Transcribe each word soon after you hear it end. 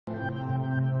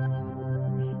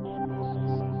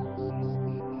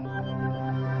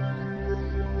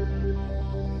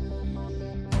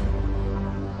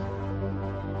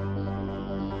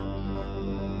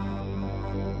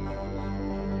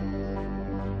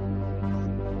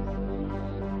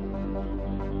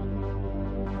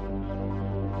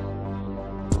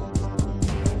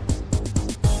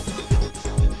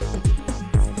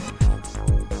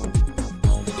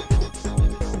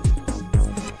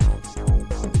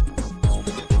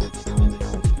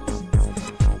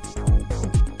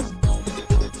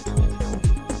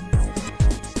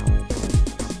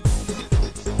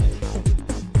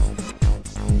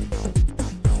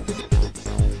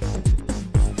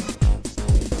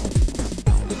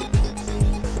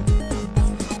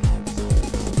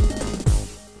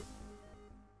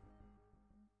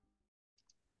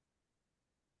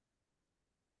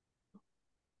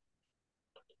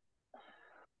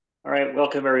All right,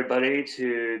 welcome everybody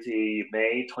to the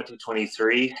May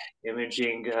 2023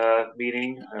 imaging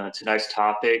meeting. Tonight's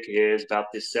topic is about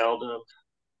the seldom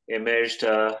imaged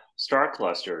star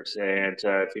clusters. And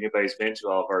if anybody's been to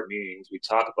all of our meetings, we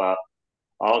talk about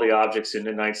all the objects in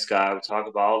the night sky. We talk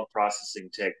about all the processing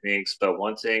techniques, but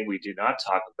one thing we do not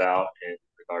talk about in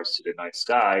regards to the night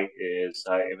sky is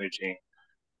imaging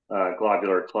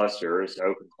globular clusters,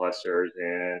 open clusters,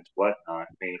 and whatnot.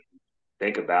 I mean,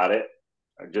 think about it,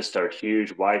 just our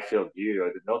huge wide field view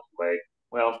of the Milky Way.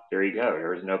 Well, there you go.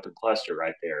 There's an open cluster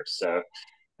right there. So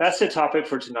that's the topic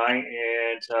for tonight.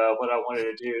 And what I wanted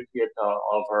to do is get all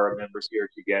of our members here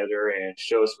together and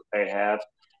show us what they have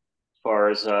as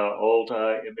far as old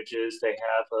images they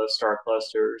have of star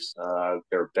clusters,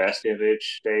 their best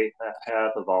image they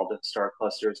have of all the star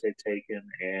clusters they've taken,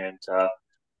 and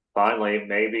finally,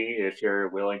 maybe if you're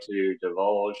willing to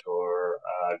divulge or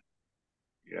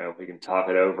we can talk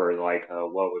it over like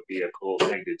what would be a cool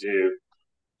thing to do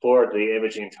for the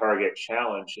Imaging Target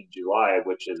Challenge in July,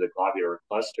 which is a globular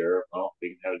cluster. Well, we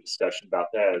can have a discussion about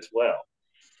that as well.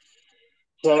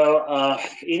 So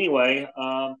anyway,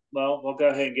 well, we'll go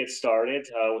ahead and get started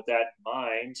with that in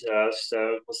mind.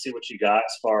 So we'll see what you got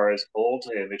as far as old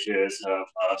images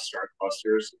of star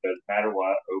clusters. It doesn't matter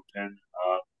what, open,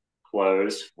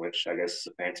 closed, which I guess is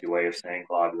a fancy way of saying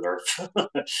globular.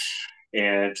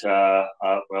 And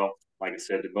well, like I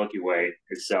said, the Milky Way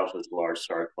itself is a large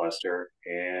star cluster,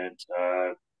 and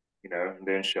and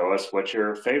then show us what's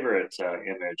your favorite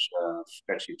image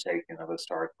that you've taken of a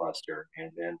star cluster, and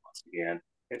then once again,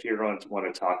 if you're going to want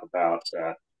to talk about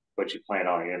what you plan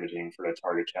on imaging for the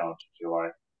Target Challenge in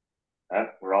July,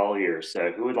 we're all ears.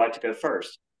 So, who would like to go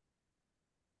first?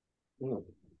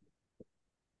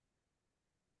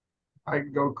 I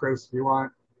can go, Chris, if you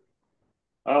want.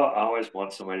 Oh, I always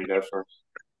want somebody to go first.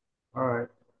 All right.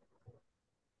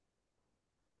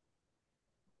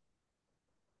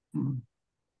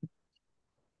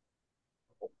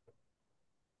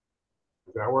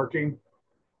 Is that working?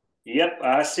 Yep,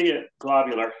 I see it.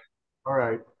 Globular. All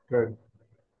right, good.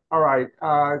 All right.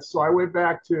 So I went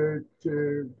back to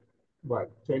what,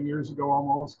 10 years ago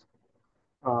almost,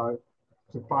 to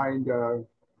find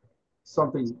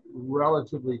something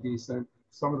relatively decent.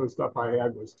 Some of the stuff I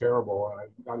had was terrible, and I'm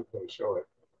not going to show it.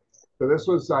 So this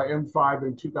was M5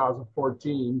 in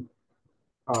 2014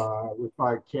 with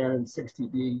my Canon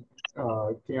 60D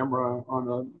camera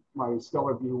on my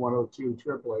Stellar View 102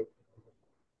 triplet.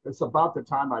 It's about the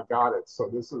time I got it. So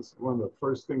this is one of the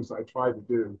first things I tried to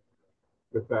do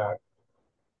with that.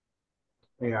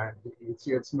 And you can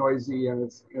see it's noisy and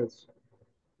it's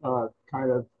kind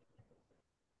of,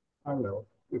 I don't know,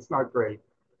 it's not great.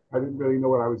 I didn't really know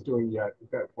what I was doing yet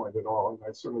at that point at all. And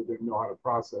I certainly didn't know how to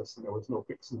process, and there was no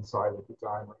fix inside at the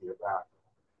time or any of that.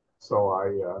 So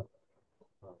I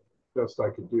best I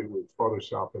could do with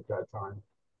Photoshop at that time.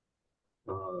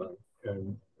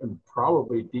 And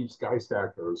probably Deep Sky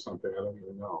Stacker or something. I don't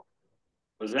even know.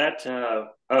 Was that?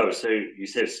 Oh, so you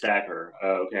said Stacker.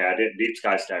 Okay, I didn't Deep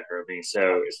Sky Stacker. I mean,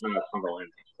 so it's not a single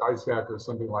entity. Sky Stacker or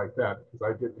something like that, because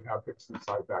I didn't have fixed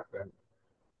inside back then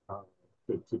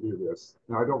to do this.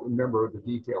 Now I don't remember the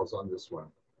details on this one.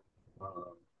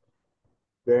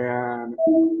 Then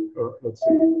let's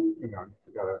see. Hang on,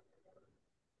 I gotta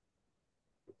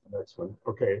the next one.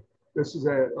 Okay, this is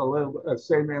a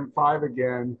same M5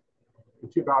 again. In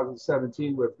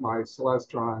 2017 with my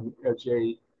Celestron Edge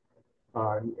 8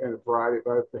 and a variety of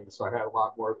other things. So I had a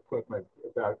lot more equipment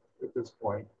at this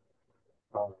point.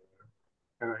 And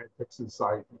I had Pixel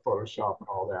Sight and Photoshop and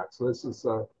all that. So this is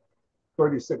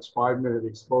 36 5-minute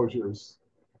exposures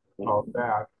of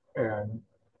that. And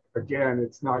again,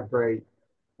 it's not great.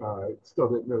 I still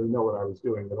didn't really know what I was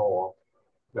doing at all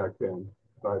back then,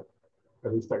 but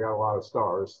at least I got a lot of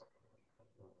stars.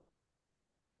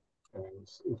 And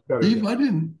it's better. Steve, I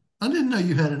didn't know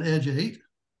you had an Edge 8.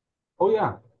 Oh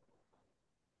yeah,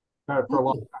 had it for a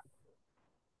long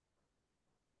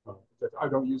time. I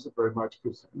don't use it very much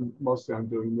because mostly I'm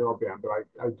doing narrowband, but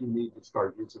I do need to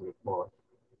start using it more.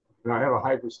 And I have a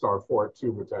Hyperstar for it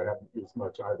too, which I haven't used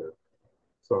much either.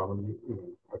 So I'm going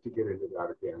to have to get into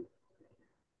that again.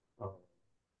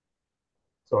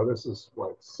 So this is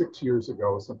what, 6 years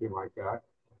ago, something like that.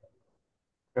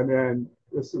 And then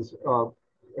this is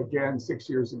again 6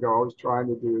 years ago. I was trying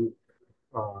to do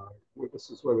this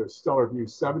is with a Stellar View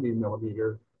 70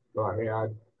 millimeter that I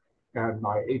had, and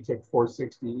my ATEC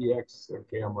 460 EX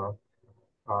camera,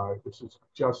 which is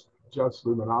just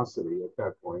luminosity at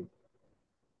that point.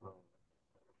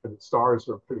 And the stars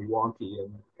are pretty wonky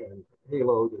and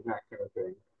haloed and that kind of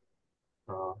thing.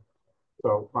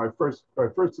 So my first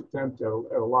attempt at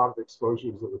a lot of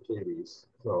exposures of the Pleiades.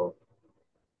 So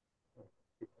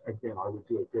again, I would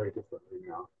do it very differently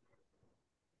now.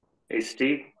 Hey,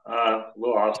 Steve, a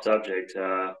little off subject.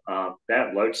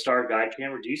 That Lodestar guide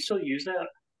camera, do you still use that?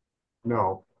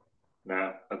 No,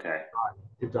 No. Okay.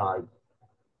 it died.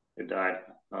 It died.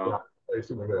 Yeah, Oh,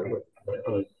 basically with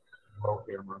a low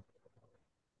camera.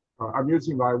 I'm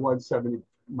using my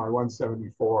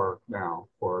 174 now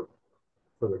for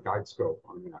the guide scope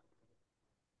on that.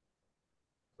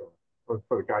 So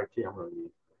for the guide camera.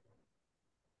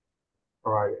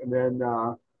 All right, and then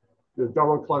the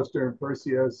double cluster in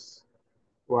Perseus,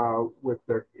 well,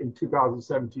 in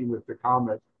 2017 with the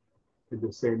Comet in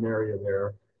the same area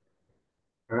there,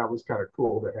 and that was kind of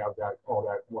cool to have all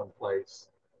that in one place.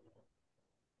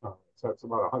 So that's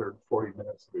about 140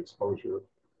 minutes of exposure.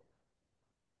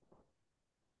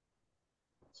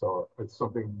 So it's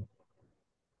something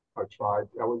I tried.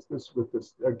 That was with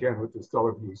this again with the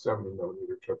Stellar View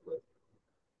 70mm triplet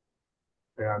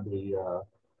and the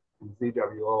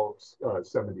ZWO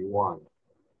 71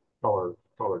 color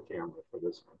camera for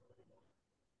this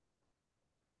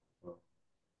one.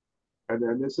 And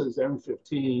then this is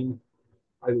M15.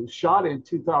 I shot in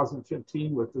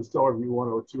 2015 with the Stellar View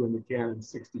 102 and the Canon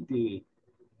 60D,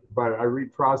 but I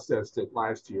reprocessed it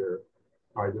last year.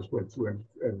 I just went through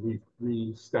and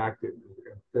restacked it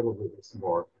and fiddled with it some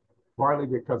more, partly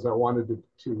because I wanted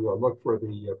to look for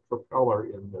the propeller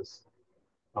in this.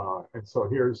 And so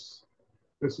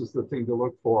this is the thing to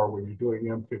look for when you're doing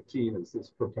M15 is this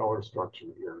propeller structure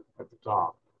here at the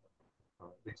top. At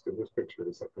least in this picture,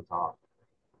 it's at the top.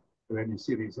 And then you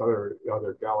see these other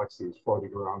galaxies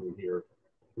floating around in here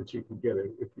that you can get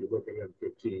it if you look at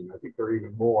M15. I think there are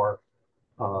even more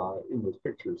in this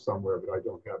picture somewhere, but I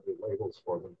don't have the labels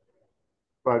for them.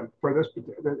 But for this,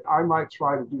 I might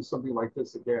try to do something like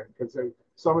this again, because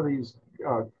some of these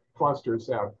clusters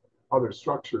have other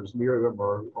structures near them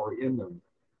or in them,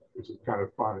 which is kind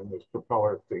of fun. And this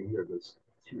propeller thing here, this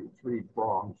three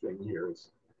prong thing here is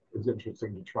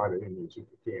interesting to try to image if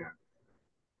you can.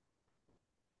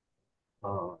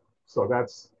 So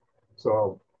that's,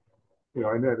 so, you know,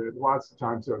 and then lots of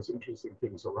times there's interesting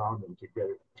things around them to get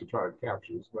it, to try to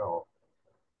capture as well.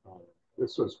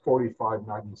 This was 45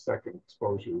 90-second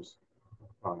exposures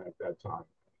at that time.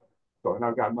 So, and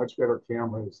I've got much better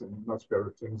cameras and much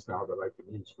better things now that I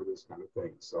can use for this kind of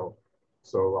thing. So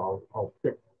I'll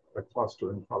pick a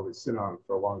cluster and probably sit on it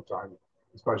for a long time,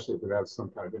 especially if it has some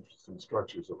kind of interesting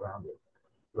structures around it.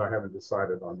 But I haven't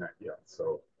decided on that yet.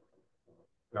 So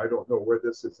I don't know where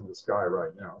this is in the sky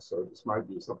right now. So this might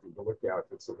be something to look at if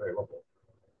it's available.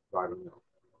 I don't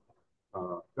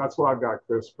know. That's what I've got,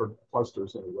 Chris, for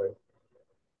clusters anyway.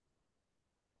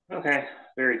 okay.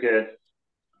 Very good.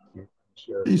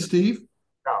 Sure. Hey, Steve,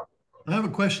 Yeah. I have a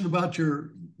question about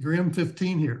your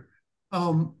M15 here.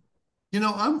 You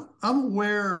know, I'm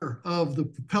aware of the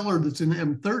propeller that's in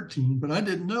M13, but I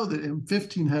didn't know that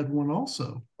M15 had one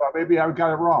also. Well, maybe I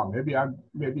got it wrong. Maybe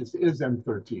it is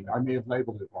M13. I may have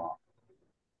labeled it wrong.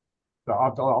 So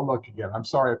I'll look again. I'm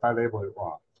sorry if I labeled it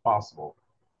wrong. It's possible.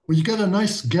 Well, you got a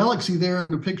nice galaxy there in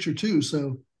the picture too.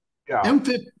 So Yeah.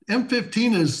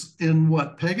 M15 is in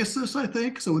what, Pegasus, I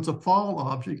think. So it's a fall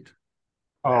object.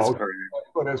 Oh, okay.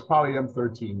 But it's probably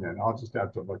M13 then. I'll just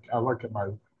have to look. I'll look at my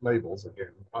labels again.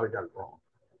 I got it wrong.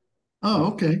 Oh,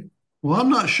 okay. Well, I'm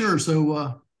not sure.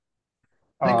 So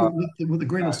take Uh, it with a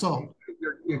grain of salt.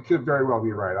 it could very well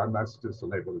be right. I must just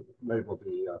label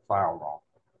the file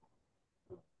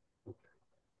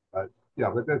wrong. Yeah,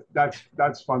 but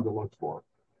that's fun to look for.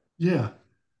 Yeah.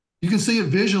 You can see it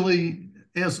visually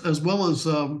as well as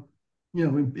you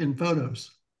know, in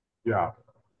photos. Yeah.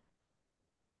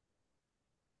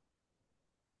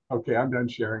 Okay, I'm done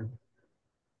sharing,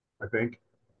 I think.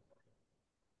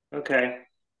 Okay.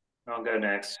 I'll go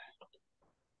next.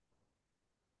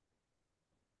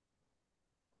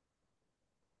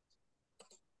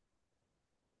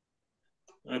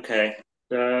 Okay.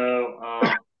 So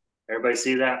everybody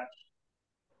see that?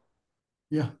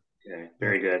 Yeah. Okay,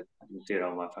 very good. I can see it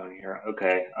on my phone here.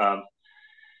 Okay.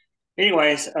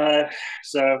 Anyways,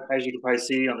 so as you can probably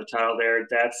see on the title there,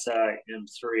 that's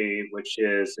M3, which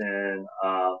is in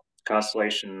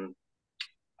constellation.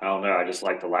 I don't know. I just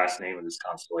like the last name of this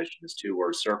constellation. It's two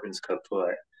words: Serpens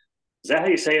Kaput. Is that how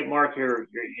you say it, Mark? You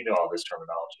know all this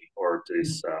terminology or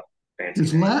this fancy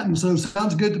It's name? Latin, so it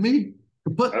sounds good to me.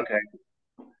 Kaput. Okay.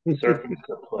 Serpens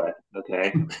Kaput.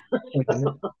 Okay.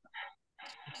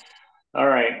 All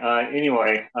right.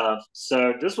 Anyway,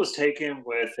 so this was taken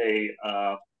with a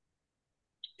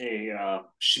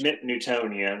Schmidt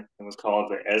Newtonian. It was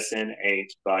called the SN8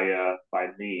 by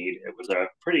Meade. It was a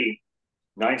pretty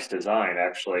nice design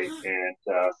actually, and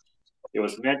it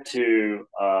was meant to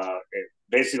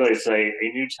basically it's a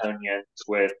Newtonian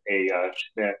with a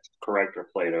Schmidt corrector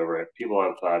plate over it.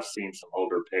 People have seen some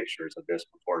older pictures of this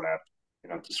before,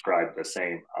 and I've described the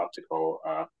same optical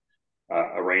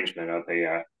arrangement of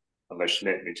a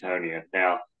Schmidt Newtonian.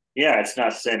 Now, yeah, it's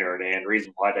not centered, and the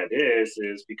reason why that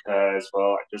is because,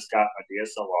 well, I just got my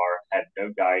DSLR, had no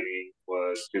guiding,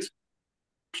 was just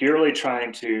purely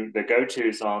trying to the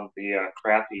go-tos on the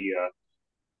crappy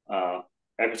uh,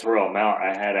 equatorial mount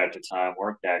I had at the time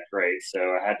weren't that great, so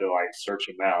I had to like search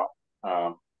them out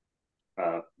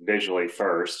visually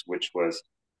first, which was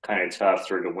kind of tough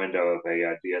through the window of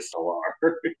a DSLR.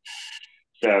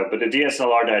 So, but the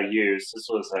DSLR that I used, this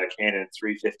was a Canon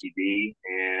 350D,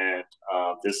 and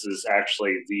this is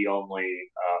actually the only,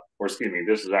 or excuse me,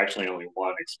 this is actually only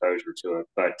one exposure to it.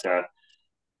 But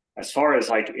as far as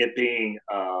like it being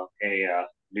a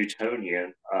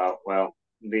Newtonian, well,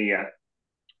 the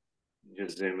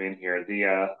just zoom in here. What do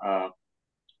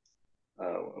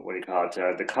you call it?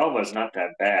 The coma is not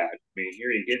that bad. I mean,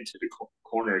 here you get into the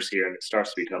corners here, and it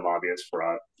starts to become obvious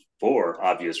for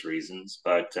obvious reasons.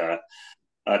 But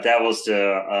that was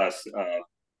the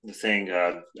thing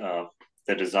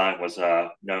the design was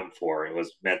known for. It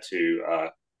was meant to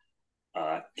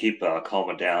keep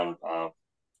coma down.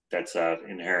 That's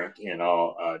inherent in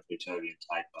all Newtonian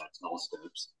type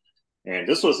telescopes. And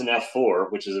this was an f4,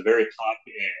 which is a very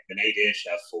popular, an 8-inch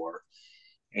f4,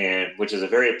 and which is a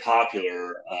very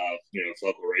popular,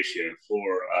 focal ratio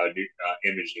for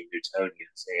imaging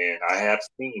Newtonians. And I have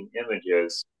seen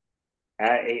images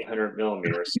at 800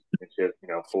 millimeters, which is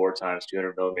 4 times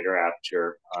 200 millimeter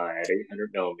aperture at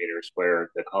 800 millimeters, where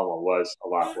the coma was a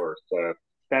lot worse. So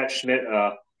that Schmidt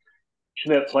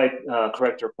plate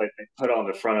corrector plate they put on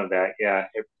the front of that,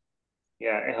 it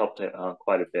helped it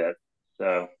quite a bit.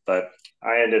 So, but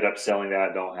I ended up selling that.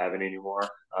 I don't have it anymore.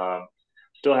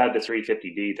 Still have the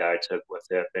 350D that I took with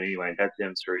it. But anyway, that's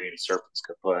M3 and Serpent's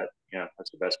kaput. Yeah,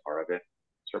 that's the best part of it.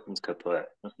 Serpent's kaput.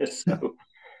 So,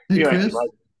 hey, anyway,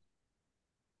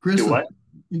 Chris, do what?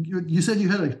 You said you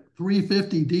had a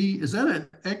 350D. Is that an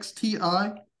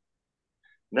XTI?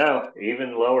 No,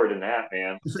 even lower than that,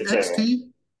 man. Is it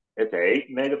XT? It's a 8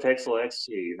 megapixel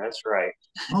XT. That's right.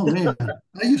 Oh man,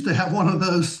 I used to have one of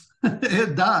those.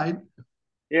 It died.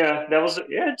 Yeah, that was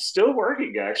it's still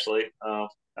working actually. I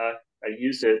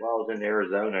used it while I was in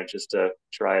Arizona just to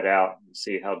try it out and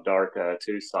see how dark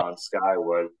Tucson sky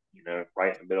was.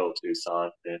 Right in the middle of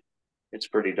Tucson, and it's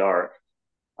pretty dark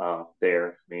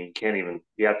there. I mean, you can't even.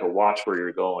 You have to watch where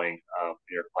you're going.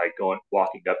 You're like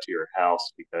walking up to your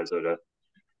house because of the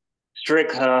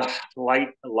strict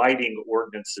lighting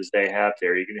ordinances they have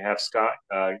there. You can have as far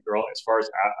as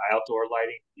outdoor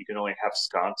lighting, you can only have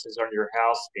sconces on your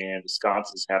house, and the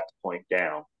sconces have to point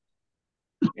down.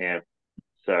 And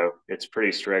so it's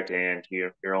pretty strict, and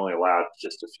you're only allowed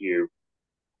just a few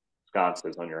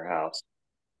sconces on your house.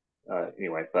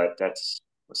 Anyway, but that's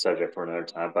a subject for another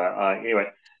time. But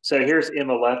anyway, so here's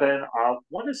M11. I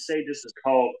want to say this is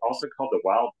also called the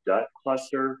Wild Duck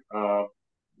Cluster.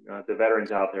 The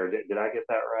veterans out there, did I get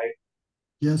that right?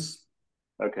 Yes.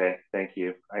 Okay, thank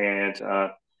you. And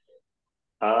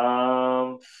um,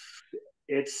 I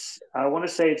want to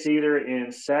say it's either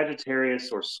in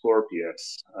Sagittarius or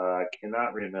Scorpius. I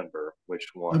cannot remember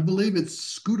which I one. believe it's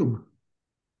Scutum.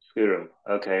 Scutum.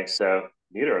 Okay, so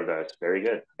neither of those. Very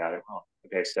good. Got it wrong.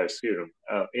 Okay, so Scutum.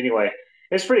 Anyway,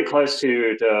 it's pretty close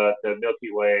to the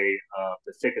Milky Way,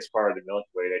 the thickest part of the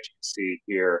Milky Way that you can see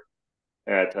here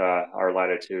at our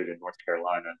latitude in North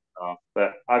Carolina.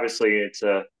 But obviously, it's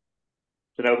an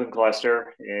open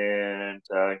cluster, and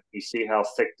you see how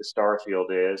thick the star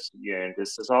field is. And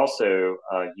this is also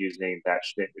using that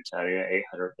Schmidt Newtonian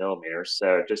 800 millimeters.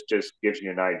 So it just gives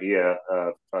you an idea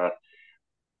of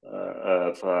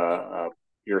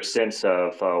your sense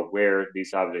of where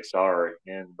these objects are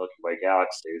in the Milky Way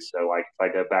galaxy. So, like if I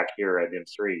go back here at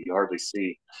M3, you hardly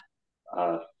see.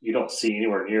 You don't see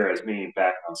anywhere near as many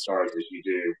background stars as you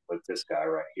do with this guy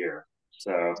right here.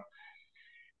 So,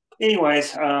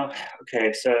 anyways,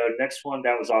 okay. So next one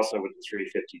that was also with the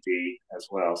 350D as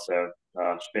well. So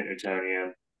Schmidt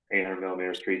Newtonian, 800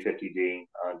 millimeters, 350D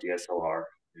DSLR,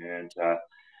 and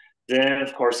then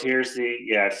of course here's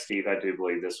Steve. I do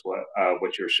believe this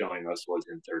what you're showing us was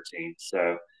M13.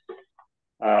 So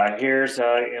here's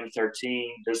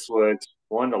M13. This was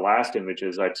one of the last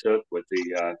images I took with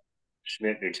the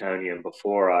Schmidt Newtonian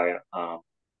before I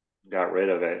got rid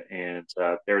of it. And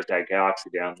there's that galaxy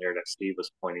down there that Steve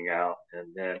was pointing out.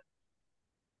 And then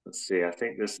let's see, I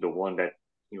think this is the one that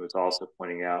he was also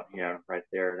pointing out. Yeah, right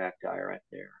there, that guy right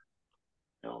there.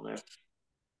 I don't know.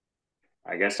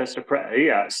 I guess that's the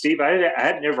yeah, Steve. I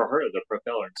had never heard of the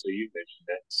propeller until you mentioned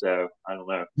it, so I don't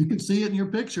know. You can see it in your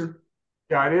picture.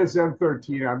 Yeah, it is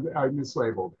M13. I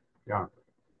mislabeled. Yeah,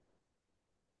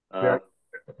 yeah, Uh,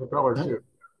 the propeller That, too.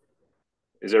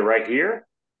 is it right here?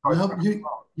 Oh, it's no, not.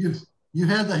 you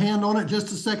had the hand on it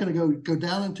just a second ago. Go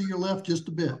down and to your left just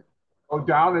a bit. Oh,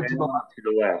 down and to the Down left. to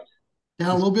the left.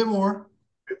 Down a little bit more.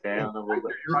 Down a little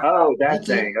bit. You're right. Oh, that That's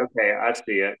it. thing. Okay, I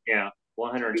see it. Yeah,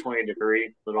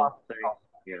 120-degree little thing.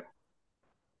 Yeah.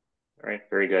 All right.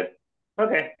 Very good.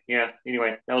 Okay. Yeah.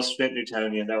 Anyway, that was Schmidt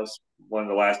Newtonian. That was one of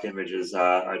the last images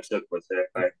I took with it,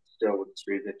 but still with the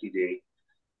 350D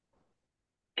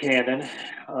Canon.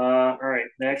 All right.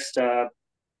 Next, that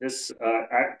was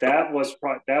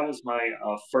my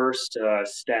first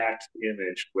stacked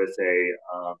image with a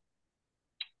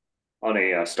on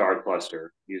a star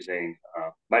cluster using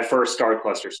my first star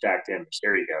cluster stacked image.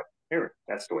 There you go. Here,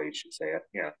 that's the way you should say it.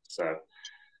 Yeah. So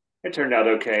it turned out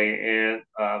okay. And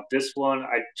this one,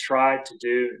 I tried to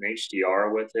do an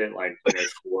HDR with it, like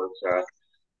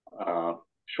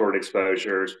short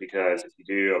exposures, because if you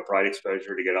do a bright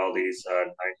exposure to get all these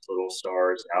nice little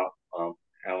stars out on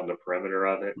the perimeter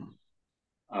of it,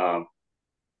 um,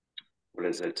 what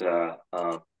is it?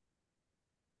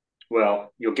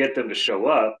 Well, you'll get them to show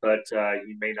up, but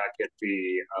you may not get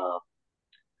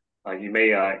you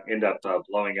may end up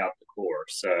blowing out the core.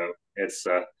 So it's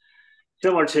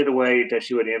similar to the way that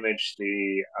you would image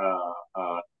the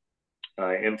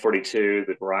M42,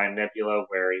 the Orion Nebula,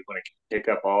 where you want to pick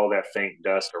up all that faint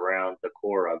dust around the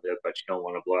core of it, but you don't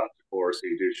want to blow out the core, so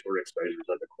you do short exposures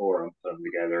of the core and put them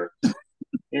together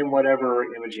in whatever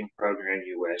imaging program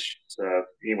you wish. So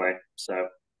anyway, so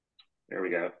there we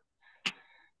go.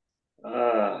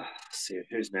 Let's see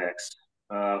who's next.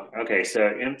 Okay, so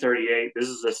M38. This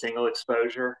is a single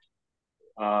exposure.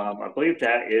 I believe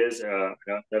that is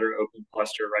another open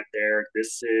cluster right there.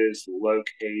 This is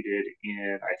located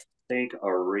in, I think,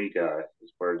 Auriga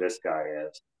is where this guy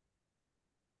is.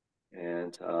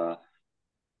 And, yeah,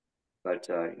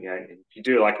 if you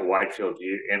do like a wide field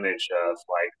view image of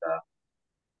like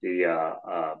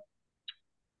the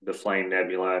the Flame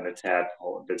Nebula and the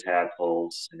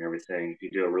tadpoles and everything, if you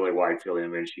do a really wide field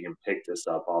image, you can pick this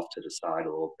up off to the side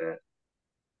a little bit.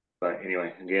 But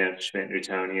anyway, again, Schmidt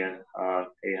Newtonian,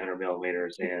 800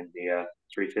 millimeters, and the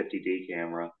 350D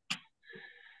camera.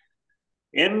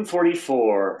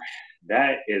 M44,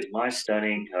 that is my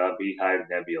stunning Beehive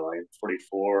Nebula.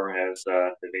 M44, as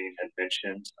Naveen had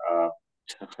mentioned.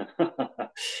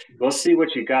 We'll see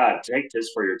what you got. Take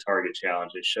this for your target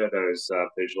challenge and show those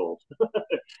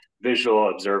visual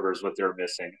observers what they're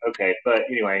missing. Okay, but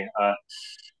anyway,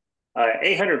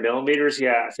 800 millimeters,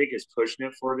 yeah, I think is pushing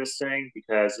it for this thing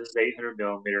because this is 800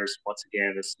 millimeters. Once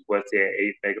again, this is with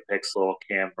the 8 megapixel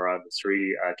camera,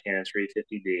 the Canon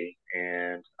 350D,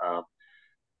 and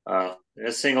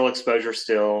a single exposure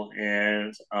still.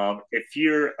 And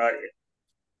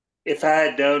if I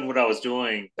had known what I was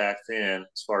doing back then,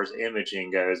 as far as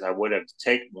imaging goes, I would have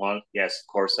taken one. Yes, of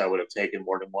course, I would have taken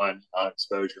more than one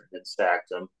exposure and then stacked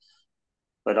them.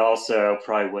 But also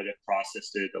probably would have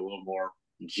processed it a little more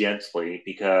gently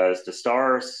because the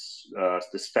stars,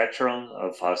 the spectrum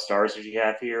of stars that you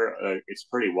have here, it's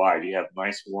pretty wide. You have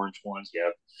nice orange ones,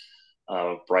 you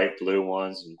have bright blue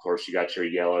ones, and of course you got your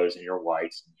yellows and your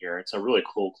whites in here. It's a really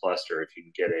cool cluster if you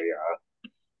can get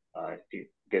if you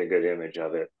get a good image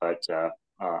of it. But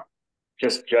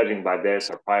just judging by this,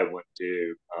 I probably wouldn't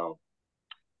do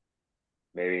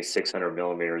maybe 600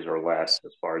 millimeters or less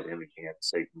as far as imaging it,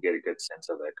 so you can get a good sense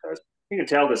of it. Because you can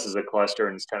tell this is a cluster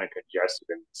and it's kind of congested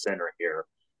in the center here,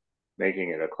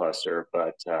 making it a cluster,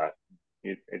 but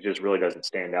it just really doesn't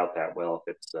stand out that well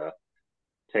if it's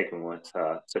taken with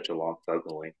such a long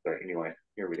focal length. But anyway,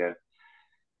 here we go.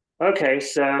 Okay,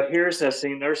 so here's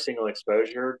another single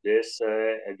exposure. This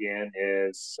again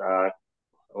is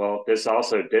well, this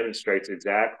also demonstrates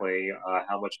exactly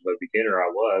how much of a beginner I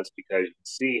was because you can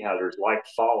see how there's light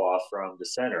fall off from the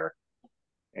center.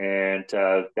 And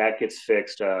that gets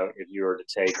fixed if you were to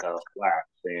take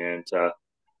flaps. And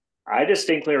I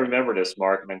distinctly remember this,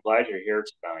 Mark, and I'm glad you're here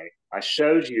tonight. I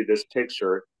showed you this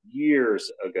picture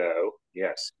years ago.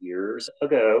 Yes, years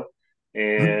ago.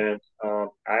 And I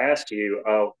asked you,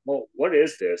 well, what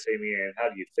is this? Amy, and how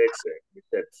do you fix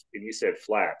it? You said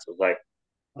flats. I was like,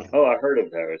 oh, I heard of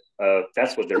those.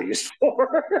 That's what they're used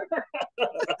for.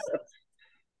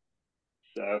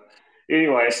 So,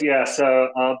 anyways, yeah. So,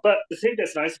 but the thing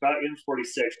that's nice about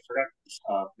N46, I forgot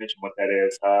to mention what that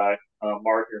is.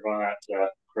 Mark, you're going to have to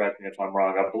correct me if I'm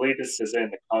wrong. I believe this is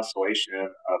in the constellation of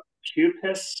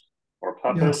Puppis or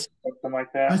Yeah, Puppis, something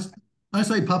like that. I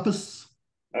say Puppis.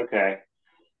 Okay.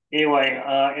 Anyway,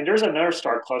 and there's another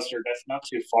star cluster that's not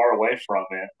too far away from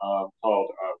it,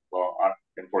 called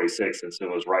M46, since it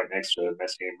was right next to it.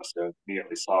 Messier must have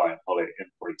immediately saw it and called it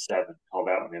M47, called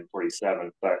that one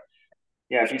M47. But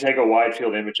yeah, if you take a wide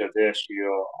field image of this,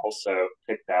 you'll also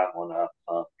pick that one up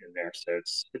in there. So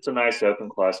it's a nice open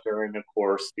cluster, and of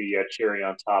course the cherry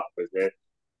on top with it.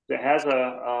 It has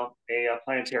a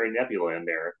planetary nebula in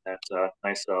there. That's a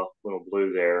nice little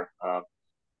blue there.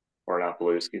 Or not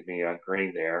blue, excuse me,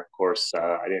 green there. Of course,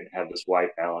 I didn't have this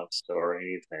white balanced or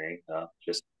anything.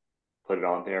 Just put it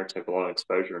on there, took a lot of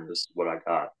exposure, and this is what I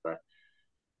got. But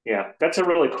yeah, that's a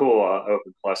really cool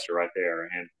open cluster right there,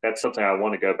 and that's something I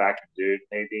want to go back and do.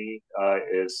 Maybe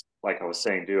is like I was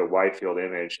saying, do a wide field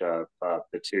image of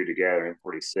the two together,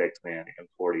 M46 and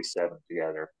M47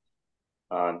 together.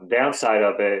 Downside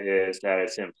of it is that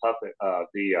it's in Puppet,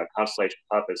 the constellation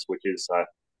Puppets, which is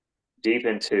deep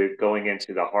into going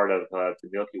into the heart of the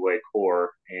Milky Way core,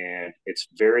 and it's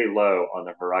very low on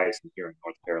the horizon here in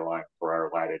North Carolina for our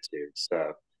latitude.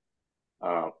 So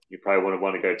you probably wouldn't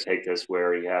want to go take this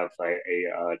where you have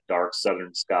a dark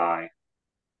southern sky,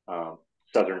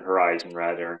 southern horizon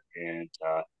rather, and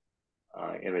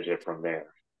image it from there.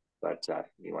 But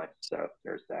anyway, so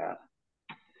there's that.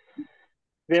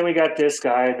 Then we got this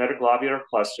guy, another globular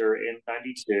cluster in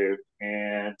 92,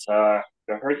 and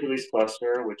the Hercules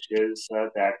cluster, which is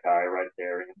that guy right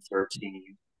there in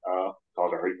 13,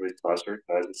 called a Hercules cluster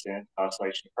because it's in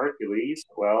constellation Hercules.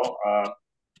 Well,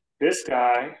 this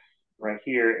guy right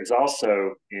here is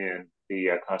also in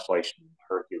the constellation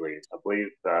Hercules. I believe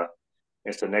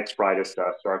it's the next brightest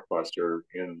star cluster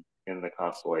in the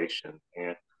constellation.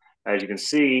 And as you can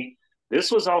see, this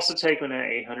was also taken at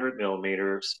 800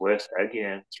 millimeters with,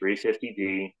 again,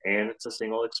 350D, and it's a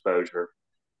single exposure.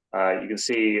 You can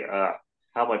see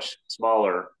how much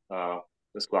smaller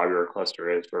this globular cluster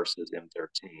is versus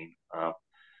M13.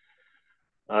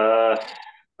 I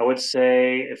would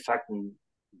say if I can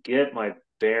get my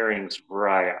bearings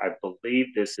right, I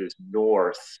believe this is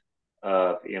north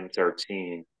of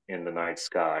M13 in the night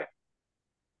sky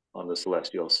on the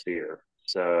celestial sphere.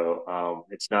 So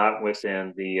it's not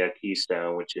within the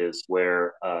keystone, which is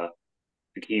where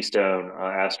the keystone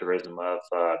asterism of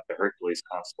the Hercules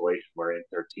constellation, where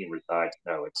M13 resides.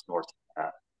 No, it's north of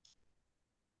that.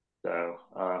 So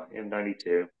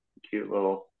M92, cute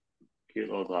little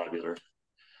globular.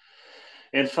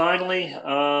 And finally,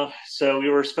 so we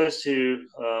were supposed to,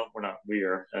 we're not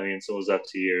we're, I mean, so it was up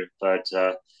to you, but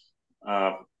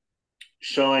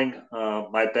showing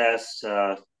my best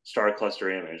star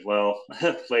cluster image. Well,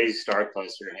 Lazy Star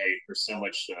Cluster, hey, there's so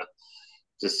much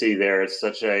to see there. It's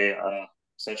such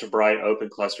a bright open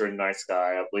cluster in the night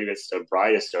sky. I believe it's the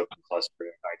brightest open cluster in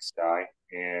the night sky,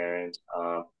 and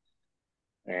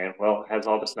well, it has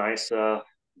all this nice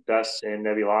dust and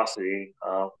nebulosity,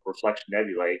 reflection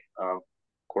nebulae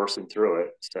coursing through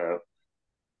it. So,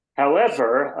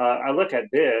 however, I look at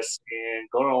this and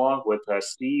going along with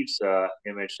Steve's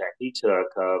image that he took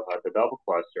of the double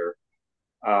cluster.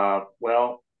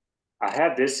 Well, I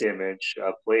have this image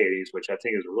of Pleiades, which I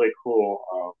think is a really cool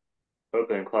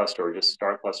open cluster, or just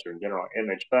star cluster in general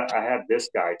image. But I have this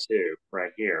guy too,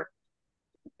 right here,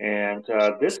 and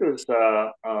this is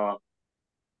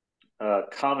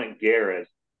Comet Garrett.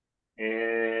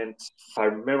 And if I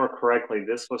remember correctly,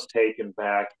 this was taken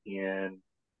back in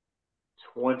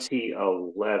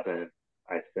 2011,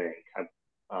 I think.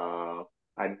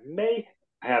 I may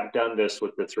have done this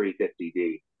with the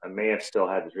 350D. I may have still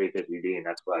had the 350D, and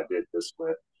that's what I did this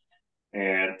with.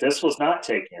 And this was not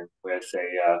taken with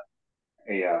the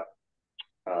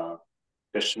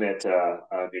Schmidt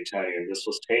Newtonian. This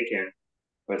was taken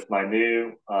with my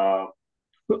new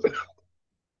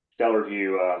Stellar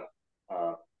View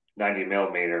 90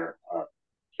 millimeter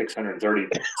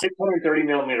 630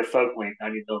 millimeter focal length,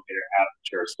 90 millimeter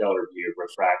aperture Stellar View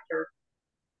refractor.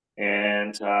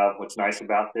 And what's nice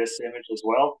about this image as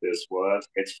well, this was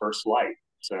its first light.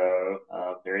 So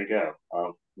there you go.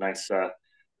 Nice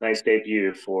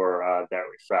debut for that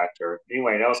refractor.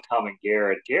 Anyway, that was Comet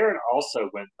Garrett. Garrett also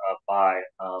went by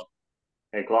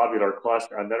a globular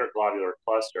cluster, another globular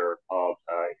cluster called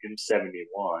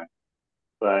M71.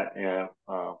 But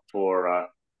for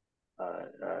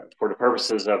the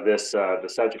purposes of this, the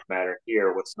subject matter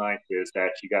here, what's nice is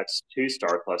that you got two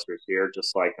star clusters here,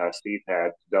 just like Steve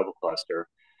had double cluster.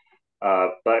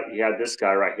 But you had this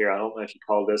guy right here. I don't know if you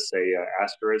call this a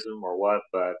asterism or what,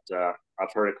 but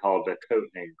I've heard it called the coat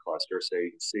hanger cluster. So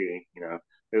you can see,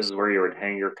 this is where you would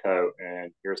hang your coat,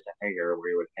 and here's the hanger where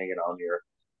you would hang it on your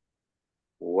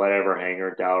whatever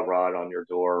hanger, dowel rod on your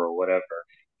door or whatever.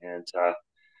 And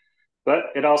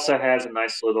but it also has a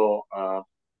nice little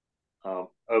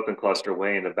open cluster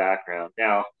way in the background.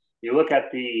 Now, you look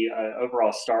at the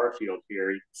overall star field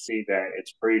here, you can see that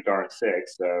it's pretty darn thick.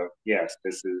 So, yes,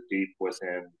 this is deep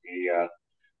within the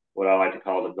what I like to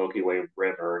call the Milky Way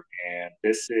River. And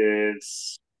this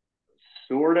is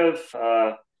sort of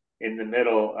in the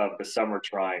middle of the Summer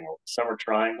Triangle. The Summer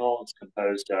Triangle is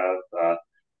composed of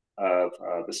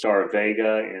the star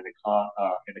Vega in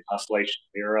the constellation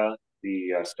Mira,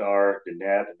 the star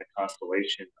Deneb in the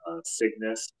constellation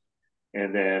Cygnus,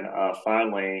 and then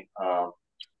finally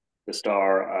the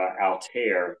star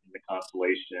Altair in the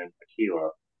constellation Aquila.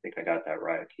 I think I got that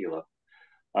right, Aquila.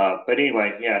 But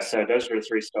anyway, yeah. So those are the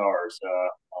three stars: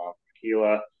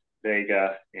 Aquila,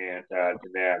 Vega, and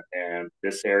Deneb. And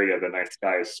this area of the night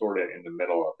sky is sort of in the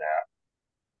middle of that.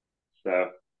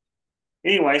 So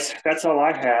anyways, that's all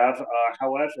I have.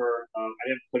 However, I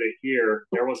didn't put it here.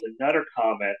 There was another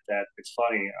comment that it's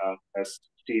funny as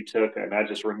Steve took, and I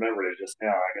just remembered it just now.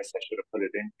 I guess I should have put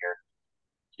it in here.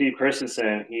 Steve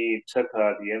Christensen, he took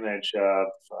the image of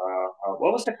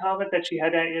what was the comment that she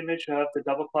had that image of the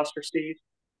double cluster, Steve?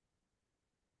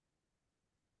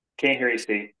 Can't hear you,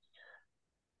 Steve.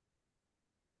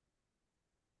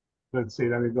 Let's see.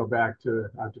 Let me go back to.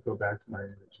 I have to go back to my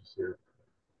images here.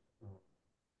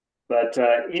 But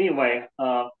anyway,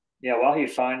 yeah, while he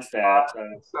finds that.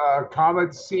 It's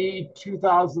Comet C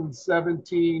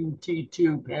 2017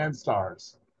 T2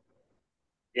 Pan-STARRS.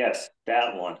 Yes,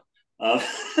 that one.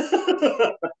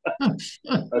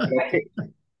 Okay.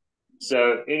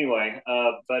 So anyway,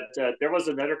 but there was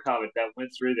another comment that went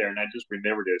through there, and I just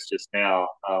remembered this just now.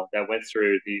 That went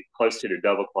through the close to the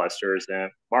double clusters,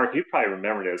 and Mark, you probably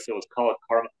remember this. It was called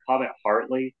Comet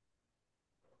Hartley.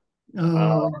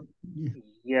 Yeah.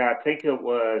 Yeah, I think it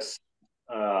was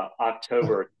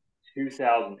October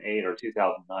 2008 or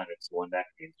 2009. It's the one that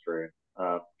came through.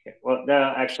 Okay. Well,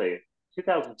 no, actually,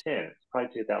 2010. It's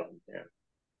probably 2010.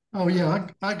 Oh yeah,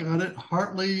 I got it.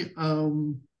 Hartley.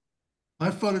 I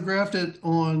photographed it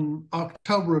on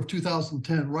October of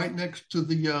 2010, right next to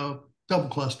the double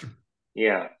cluster.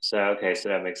 Yeah. So okay, so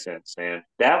that makes sense. And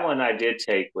that one I did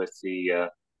take with the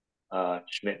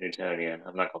Schmidt Newtonian.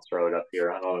 I'm not gonna throw it up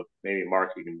here. I don't know. Maybe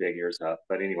Mark, you can dig yours up.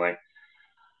 But anyway,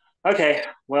 okay.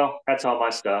 Well, that's all my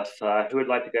stuff. Who would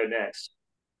like to go next?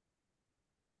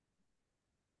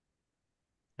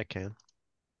 I can.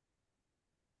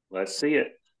 Let's see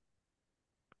it.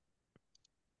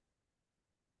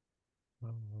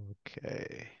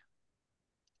 Okay.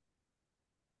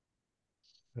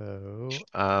 So,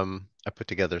 I put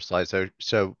together slides.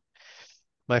 So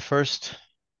my first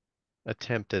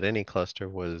attempt at any cluster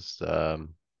was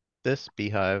this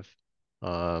Beehive,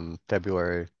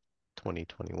 February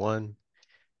 2021.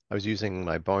 I was using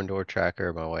my barn door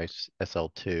tracker, my wife's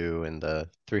SL2, and the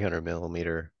 300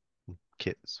 millimeter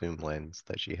kit zoom lens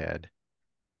that she had.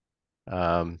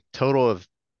 Total of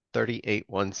 38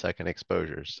 1-second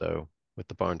exposures. So with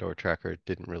the barn door tracker,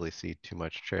 didn't really see too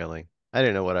much trailing. I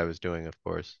didn't know what I was doing, of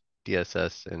course.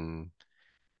 DSS, and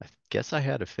I guess I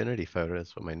had affinity photo.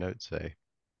 That's what my notes say.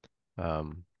 I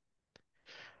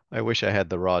wish I had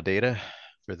the raw data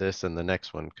for this and the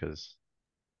next one because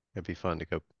it'd be fun to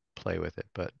go play with it.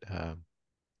 But So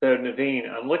Naveen,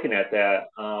 I'm looking at that.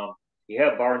 You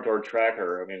have barn door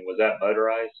tracker. I mean, was that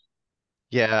motorized?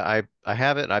 yeah, I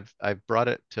have it. I've brought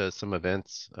it to some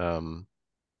events.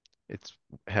 It's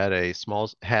has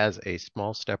a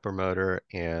small stepper motor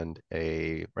and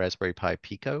a Raspberry Pi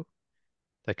Pico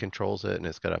that controls it, and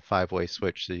it's got a 5-way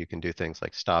switch so you can do things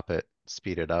like stop it,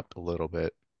 speed it up a little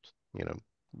bit, you know,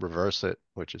 reverse it,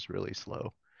 which is really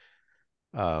slow.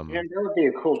 And that would be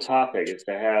a cool topic is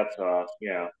to have,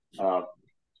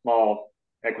 small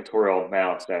equatorial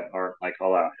mounts that aren't like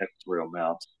all out equatorial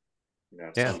mounts,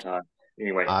 Yeah, sometimes.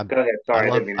 Anyway, I go ahead. I Sorry, I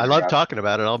didn't love mean to I love interrupt. talking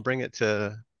about it. I'll bring it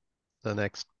to the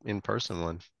next in-person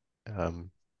one. Yeah,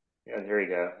 there you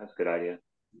go. That's a good idea.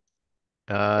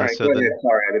 All right, So go ahead. then,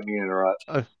 Sorry, I didn't mean to interrupt.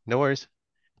 no worries.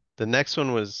 The next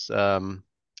one was a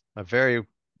very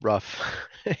rough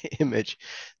image.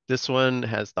 This one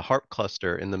has the HARP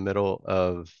cluster in the middle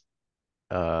of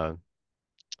uh,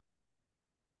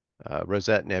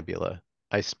 Rosette Nebula.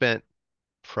 I spent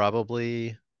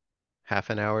probably half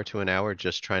an hour to an hour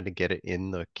just trying to get it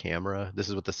in the camera. This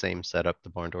is with the same setup, the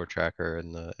barn door tracker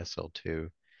and the SL2.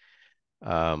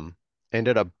 Um,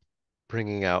 Ended up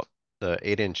bringing out the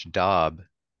 8-inch Dob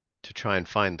to try and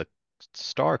find the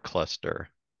star cluster,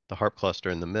 the HARP cluster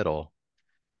in the middle,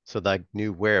 so that I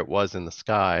knew where it was in the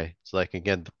sky, so I could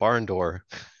get the barn door,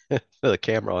 the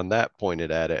camera on that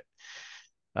pointed at it.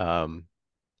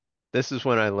 This is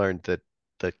when I learned that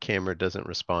the camera doesn't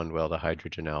respond well to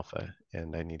hydrogen alpha,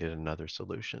 and I needed another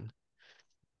solution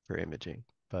for imaging.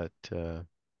 But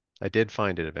I did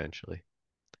find it eventually.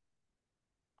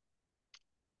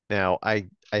 Now, I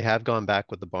have gone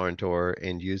back with the barn door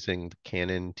and using the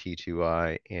Canon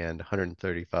T2i and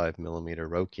 135 millimeter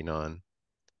Rokinon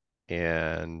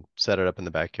and set it up in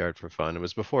the backyard for fun. It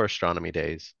was before astronomy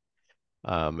days,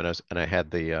 and I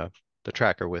had the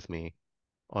tracker with me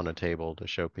on a table to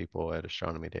show people at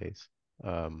astronomy days.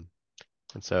 And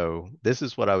so this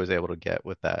is what I was able to get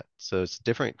with that. So it's a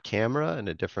different camera and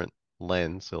a different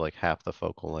lens, so like half the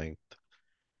focal length,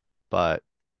 but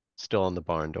still on the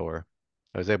barn door.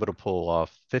 I was able to pull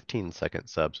off 15-second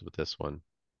subs with this one.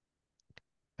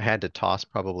 I had to toss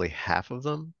probably half of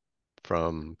them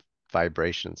from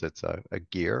vibrations. It's a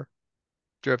gear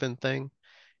driven thing,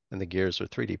 and the gears are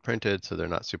 3D printed, so they're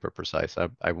not super precise.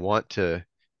 I want to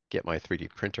get my 3D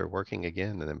printer working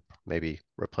again and then maybe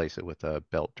replace it with a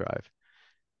belt drive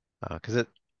because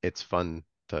it's fun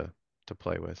to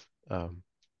play with. And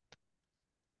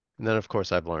then, of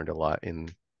course, I've learned a lot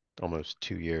in almost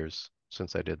 2 years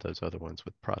since I did those other ones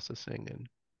with processing and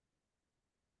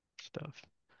stuff.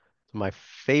 So my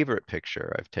favorite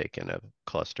picture I've taken of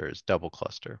cluster is double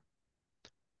cluster.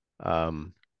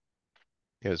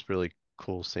 It was really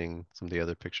cool seeing some of the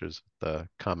other pictures with the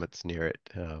comets near it.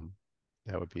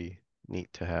 That would be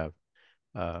neat to have.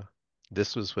 Uh,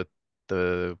 this was with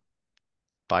the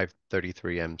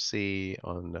 533 MC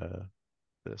on the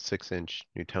 6-inch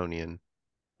Newtonian.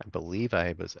 I believe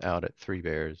I was out at Three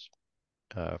Bears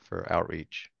for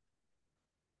outreach.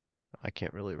 I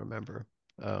can't really remember.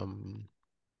 And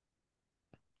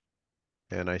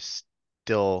I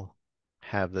still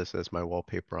have this as my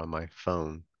wallpaper on my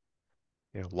phone.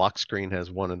 You know, lock screen has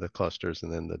one of the clusters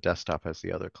and then the desktop has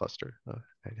the other cluster.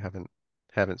 I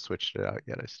haven't switched it out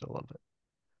yet. I still love it.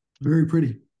 Very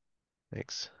pretty.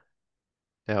 Thanks.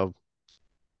 Now,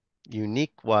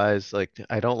 unique wise, like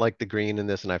I don't like the green in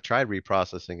this, and I've tried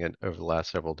reprocessing it over the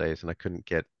last several days, and I couldn't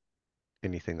get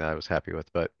anything that I was happy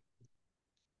with. But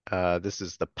this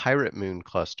is the Pirate Moon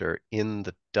cluster in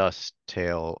the dust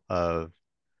tail of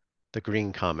the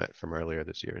green comet from earlier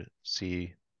this year,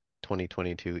 C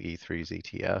 2022 E3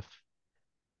 ZTF.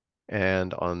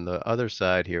 And on the other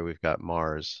side here, we've got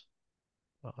Mars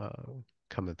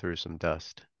coming through some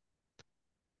dust.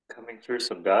 Coming through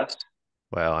some dust.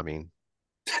 Well, I mean,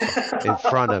 in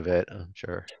front of it, I'm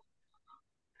sure.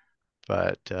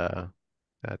 But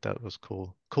that was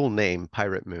cool. Cool name,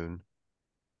 Pirate Moon.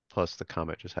 Plus the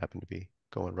comet just happened to be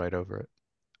going right over it.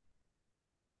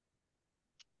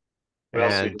 What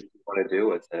else do you And want to do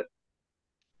with it?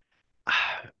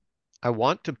 I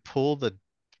want to pull the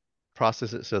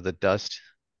process it so the dust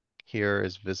here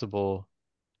is visible.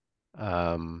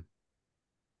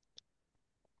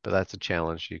 But that's a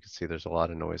challenge. You can see there's a lot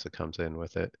of noise that comes in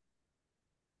with it.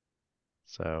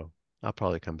 So I'll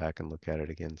probably come back and look at it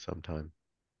again sometime.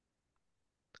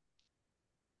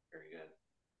 Very good.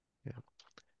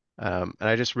 Yeah. And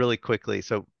I just really quickly,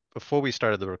 so before we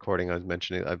started the recording, I was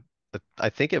mentioning, I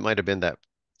think it might have been that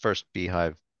first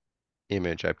beehive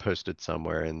image I posted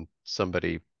somewhere, and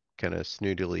somebody kind of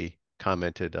snootily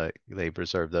commented they've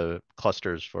reserved the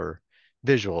clusters for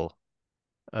visual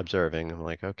observing. I'm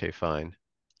like, okay, fine.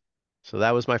 So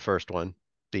that was my first one,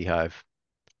 beehive.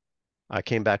 I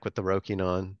came back with the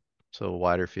Rokinon, so a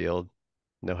wider field,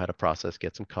 know how to process,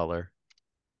 get some color.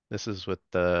 This is with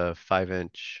the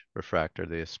 5-inch refractor,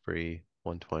 the Esprit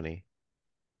 120,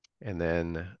 and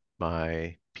then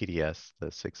my PDS, the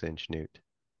 6-inch Newt.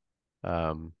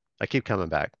 I keep coming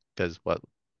back because what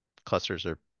clusters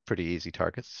are pretty easy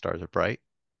targets. Stars are bright,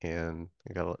 and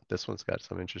this one's got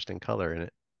some interesting color in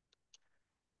it.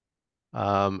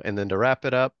 And then to wrap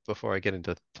it up, before I get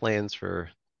into plans for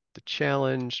the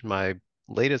challenge, my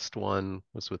latest one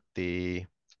was with the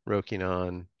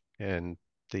Rokinon and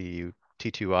the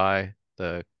T2i,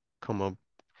 the Como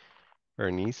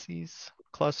Berenices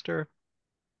cluster.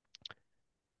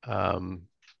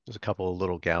 There's a couple of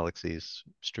little galaxies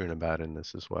strewn about in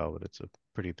this as well, but it's a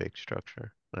pretty big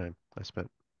structure. I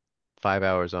spent 5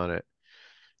 hours on it,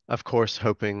 of course,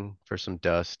 hoping for some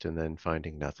dust and then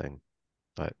finding nothing.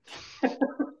 But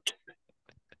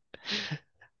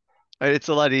it's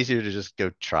a lot easier to just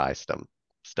go try some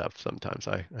stuff sometimes.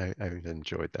 I've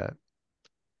enjoyed that.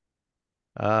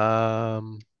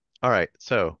 All right,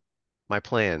 so my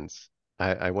plans.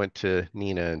 I went to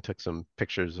Nina and took some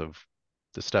pictures of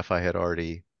the stuff I had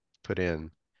already put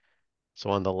in. So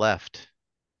on the left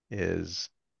is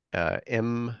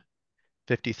M53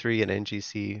 and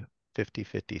NGC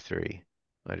 5053.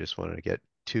 I just wanted to get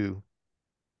two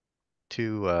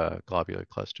globular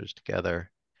clusters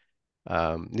together.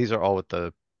 These are all with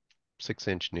the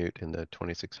 6-inch Newt and the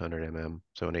 2600 mm,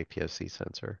 so an APS-C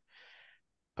sensor.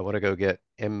 I want to go get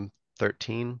M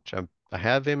 13, which I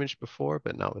have imaged before,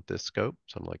 but not with this scope.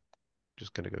 So I'm like,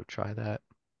 just gonna go try that.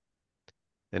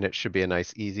 And it should be a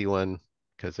nice, easy one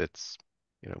because it's,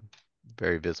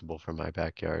 very visible from my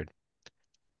backyard.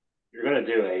 You're going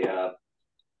to do a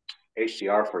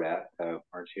HDR for that,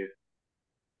 aren't you?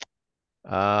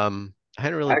 I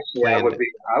hadn't really Actually, planned.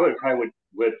 I would probably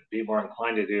would be more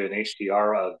inclined to do an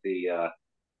HDR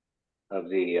of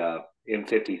the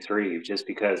M53 just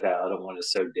because that other one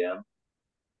is so dim.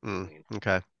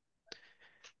 Okay.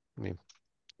 I mean,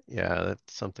 yeah,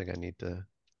 that's something I need to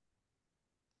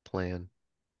plan.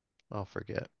 I'll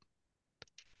forget.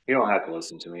 You don't have to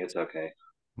listen to me. It's okay.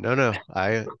 No,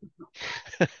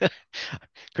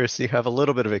 Chris, you have a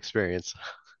little bit of experience.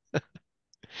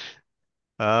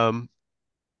 All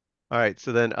right.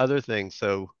 So then other things.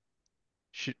 So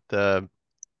shoot the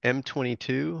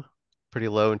M22 pretty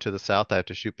low into the south. I have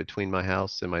to shoot between my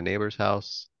house and my neighbor's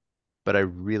house, but I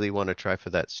really want to try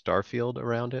for that star field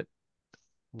around it.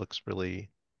 Looks really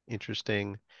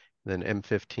interesting. Then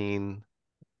M15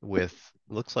 with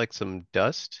looks like some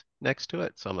dust next to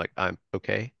it. So I'm like, I'm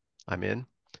okay. I'm in.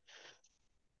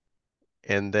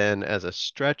 And then as a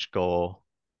stretch goal,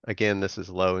 again, this is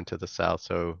low into the south,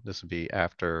 so this would be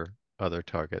after other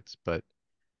targets, but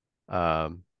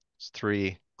it's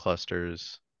 3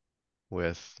 clusters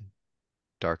with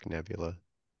dark nebula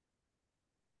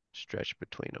stretched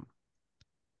between them.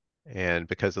 And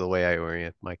because of the way I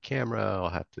orient my camera, I'll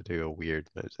have to do a weird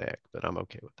mosaic, but I'm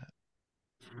okay with that.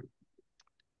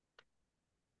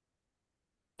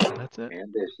 That's it.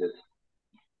 Ambitious.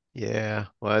 Yeah.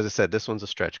 Well, as I said, this one's a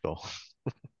stretch goal.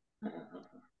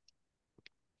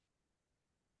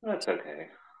 That's okay.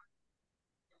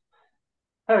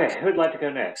 Okay, who'd like to go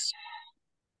next?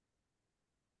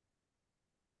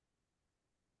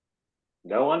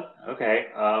 No one? Okay.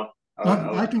 I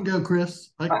can go, Chris.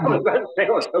 I can was go. about to say,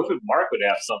 I was hoping Mark would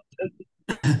have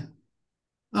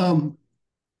something.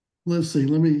 Let's see.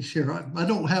 Let me share. I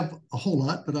don't have a whole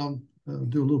lot, but I'll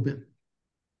do a little bit.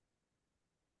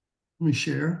 Let me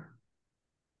share.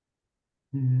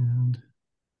 And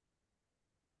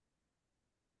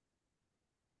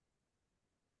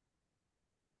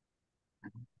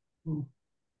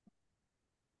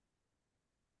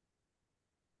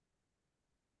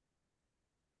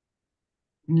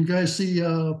can you guys see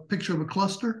a picture of a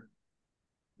cluster?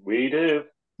 We do.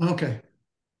 Okay.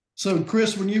 So,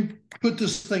 Chris, when you put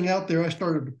this thing out there, I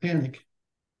started to panic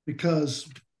because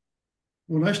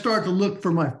when I start to look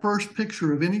for my first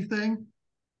picture of anything,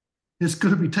 it's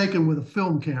going to be taken with a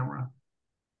film camera.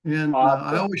 And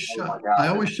I always shot. I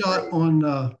always shot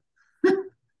on.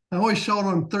 I always shot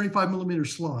on 35 millimeter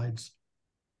slides.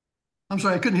 I'm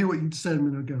sorry, I couldn't hear what you said a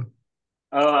minute ago.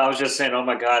 Oh, I was just saying, oh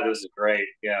my God, this is great.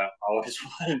 Yeah, I always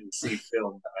wanted to see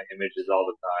film images all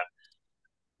the time.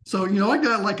 So, I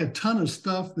got like a ton of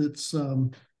stuff that's,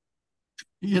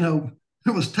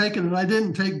 it was taken and I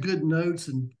didn't take good notes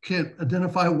and can't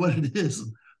identify what it is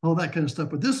and all that kind of stuff.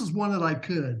 But this is one that I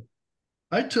could.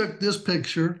 I took this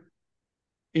picture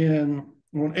on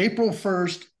April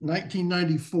 1st,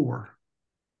 1994.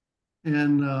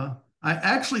 And I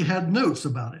actually had notes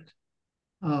about it.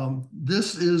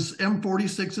 This is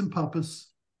M46 in Puppis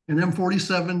and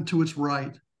M47 to its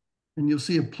right. And you'll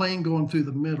see a plane going through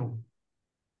the middle.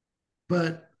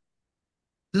 But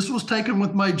this was taken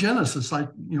with my Genesis.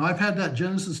 I've had that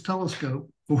Genesis telescope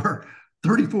for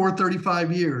 34,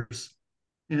 35 years.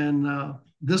 And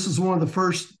this is one of the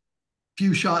first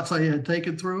few shots I had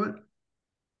taken through it.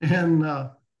 And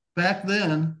back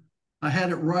then, I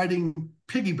had it riding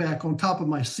piggyback on top of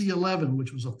my C11,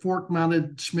 which was a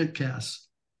fork-mounted Schmidt-Cass.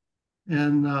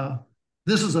 And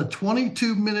this is a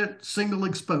 22-minute single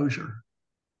exposure.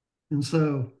 And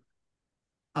so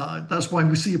that's why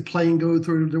we see a plane go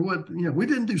through. We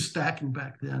didn't do stacking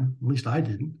back then. At least I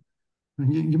didn't.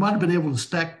 You might have been able to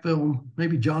stack film.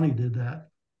 Maybe Johnny did that.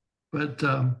 But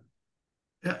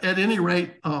at any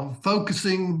rate,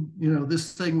 focusing,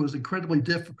 this thing was incredibly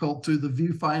difficult through the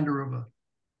viewfinder of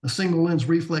a single lens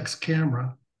reflex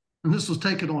camera. And this was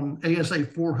taken on ASA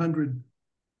 400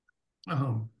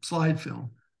 slide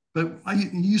film. But you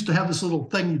used to have this little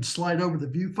thing you'd slide over the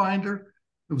viewfinder.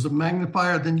 It was a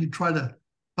magnifier. Then you'd try to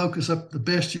focus up the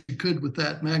best you could with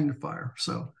that magnifier.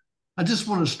 So I just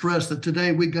want to stress that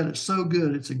today we got it so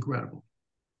good, it's incredible.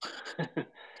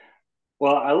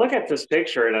 Well, I look at this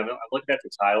picture and I'm looking at the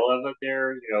title of it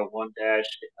there,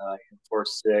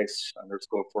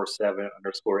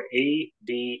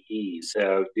 1-46_47_ADE.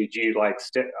 So did you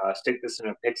stick this in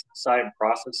a Pixel site and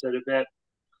process it a bit?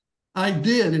 I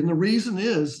did. And the reason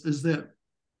is that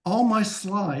all my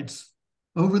slides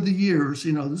over the years,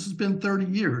 this has been 30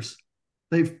 years,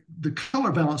 the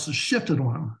color balance has shifted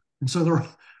on them. And so they're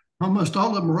almost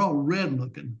all of them are all red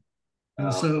looking.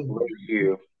 And so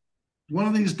one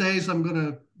of these days I'm going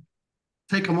to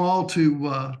take them all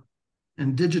to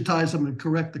and digitize them and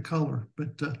correct the color.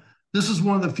 But this is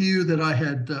one of the few that I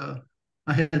had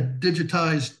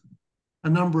digitized a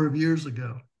number of years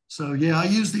ago. So yeah, I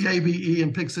use the ABE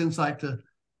and PixInsight to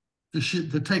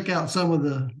take out some of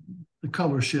the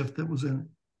color shift that was in it.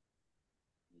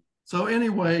 So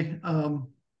anyway,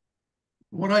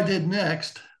 what I did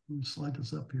next, let me slide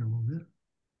this up here a little bit,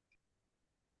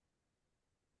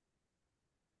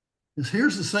 is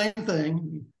here's the same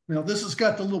thing. Now this has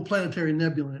got the little planetary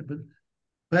nebula in it, but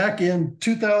back in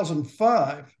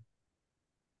 2005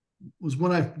 was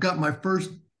when I got my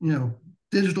first,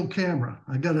 digital camera.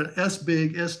 I got an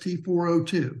S-Big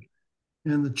ST402,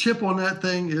 and the chip on that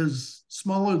thing is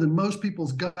smaller than most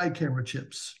people's guide camera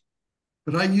chips.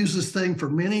 But I used this thing for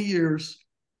many years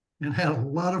and had a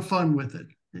lot of fun with it.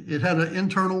 It had an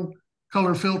internal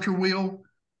color filter wheel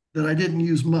that I didn't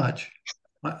use much.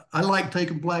 I like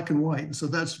taking black and white, and so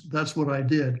that's what I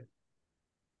did.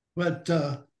 But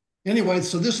anyway,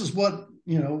 so this is what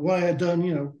I had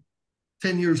done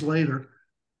 10 years later,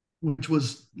 which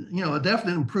was a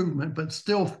definite improvement, but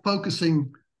still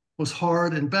focusing was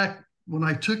hard. And back when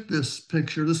I took this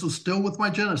picture, this was still with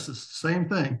my Genesis, same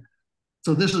thing.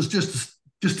 So this is just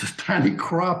a tiny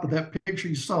crop of that picture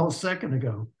you saw a second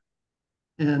ago.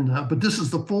 And but this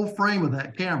is the full frame of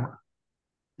that camera.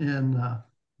 And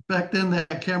back then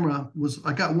that camera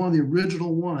I got one of the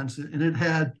original ones, and it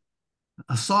had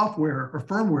a software or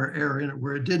firmware error in it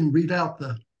where it didn't read out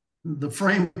the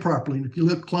frame properly. And if you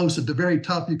look close at the very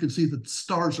top, you can see that the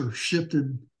stars are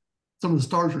shifted. Some of the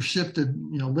stars are shifted,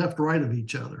 left, right of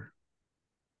each other.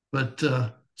 But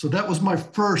so that was my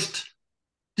first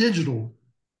digital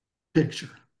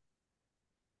picture.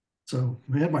 So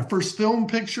I had my first film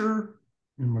picture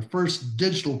and my first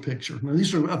digital picture. Now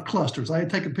these are of clusters. I had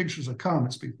taken pictures of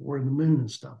comets before and the moon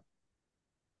and stuff.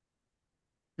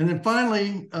 And then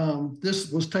finally,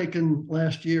 this was taken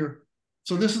last year.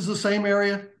 So this is the same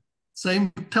area,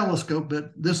 same telescope,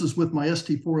 but this is with my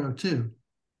ST402.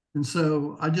 And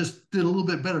so I just did a little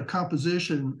bit better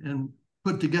composition and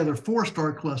put together 4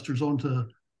 star clusters onto,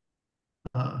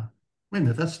 wait a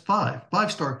minute, that's 5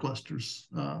 star clusters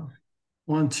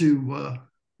onto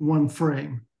one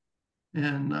frame.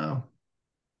 And,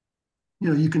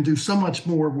 you can do so much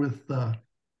more with,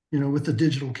 with the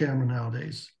digital camera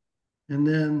nowadays. And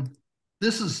then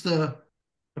this is a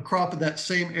crop of that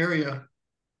same area.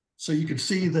 So you can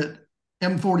see that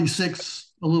M46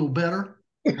 a little better,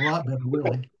 a lot better,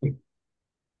 really.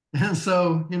 And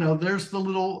so, there's the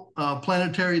little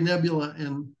planetary nebula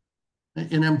in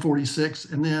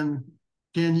M46. And then,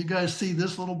 can you guys see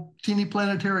this little teeny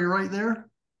planetary right there?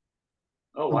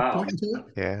 Oh, wow. Pointing to it?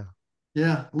 Yeah.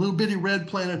 Yeah, a little bitty red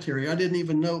planetary. I didn't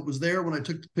even know it was there when I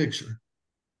took the picture.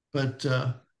 But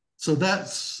so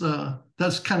that's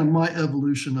kind of my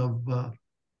evolution of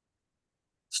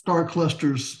star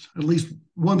clusters, at least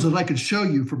ones that I could show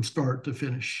you from start to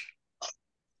finish.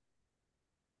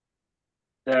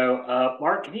 So,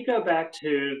 Mark, can you go back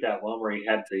to that one where you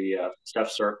had the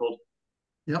stuff circled?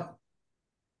 Yep.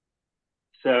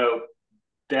 So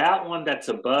that one that's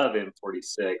above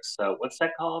M46, so what's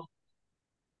that called?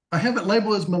 I have it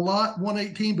labeled as Milat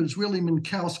 118, but it's really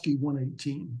Minkowski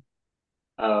 118.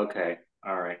 Oh, okay.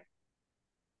 All right.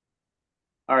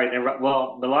 All right. And,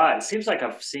 well, Milat, it seems like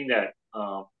I've seen that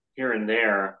here and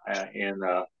there in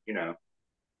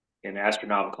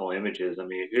astronomical images. I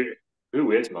mean,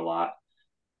 who is Milat?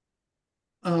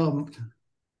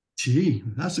 Gee,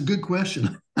 that's a good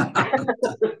question.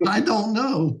 I don't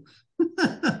know.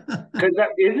 Because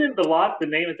isn't Milat the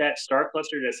name of that star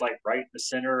cluster that's like right in the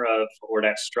center of, or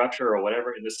that structure or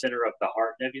whatever, in the center of the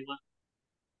Heart Nebula?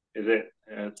 Is it?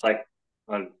 It's like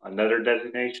another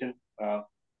designation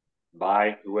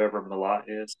by whoever Milat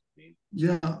is. I mean,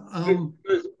 Yeah.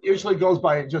 It usually goes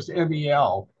by just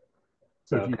MEL.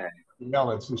 So okay. if you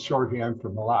MEL, it's a shorthand for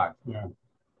Milat. Yeah.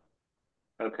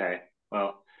 Okay.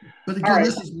 Well. But again,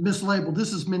 this is mislabeled.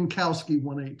 This is Minkowski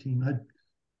 118. I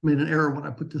made an error when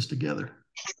I put this together.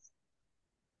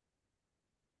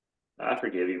 I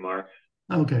forgive you, Mark.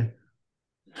 Okay.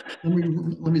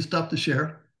 Let me stop the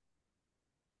share.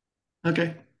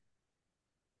 Okay.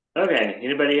 Okay.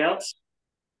 Anybody else?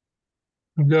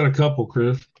 I've got a couple,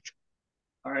 Chris.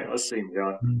 All right. Let's see,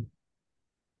 John.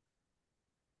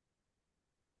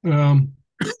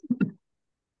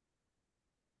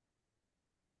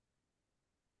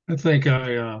 I think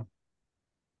I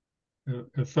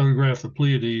photographed the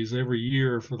Pleiades every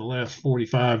year for the last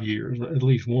 45 years, at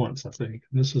least once, I think.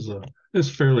 This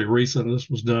is fairly recent. This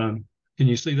was done. Can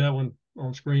you see that one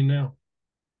on screen now?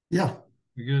 Yeah.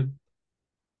 Good.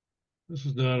 This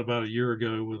was done about a year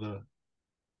ago with an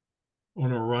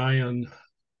Orion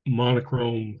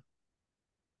monochrome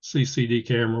CCD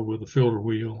camera with a filter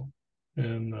wheel,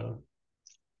 and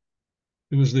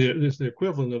it's the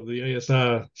equivalent of the ASI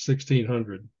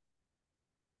 1600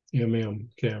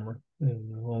 camera,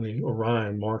 and only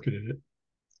Orion marketed it,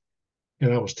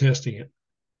 and I was testing it,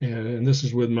 and this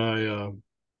is with my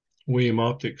William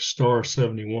Optics Star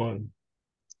 71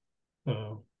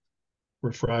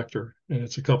 refractor, and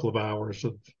it's a couple of hours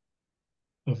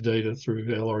of data through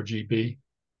LRGB.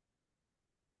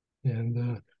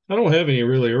 And I don't have any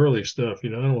really early stuff. I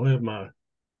don't have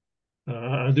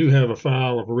I do have a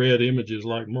file of red images,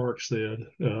 like Mark said,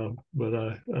 but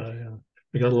I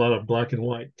got a lot of black and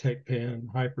white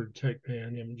hybrid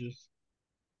TechPan images.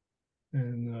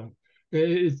 And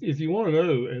if you want to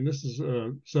know, and this is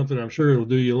something I'm sure it'll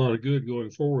do you a lot of good going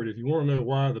forward, if you want to know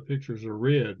why the pictures are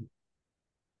red,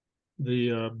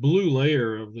 the blue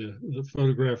layer of the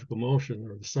photographic emulsion,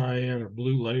 or the cyan or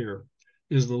blue layer,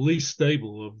 is the least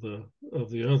stable of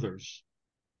the others,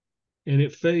 and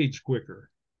it fades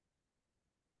quicker.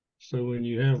 So when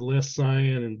you have less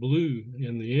cyan and blue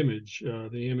in the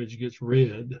image gets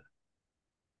red.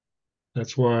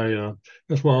 That's why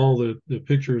all the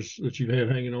pictures that you've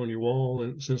had hanging on your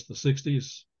wall since the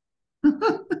 60s,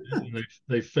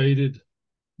 they faded,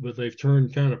 but they've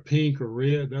turned kind of pink or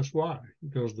red. That's why,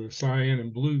 because the cyan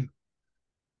and blue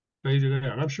faded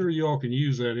out. I'm sure you all can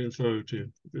use that info to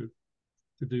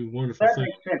do wonderful That things.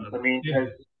 makes sense. I mean, Yeah.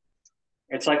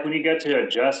 it's like when you go to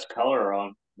adjust color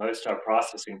on most of our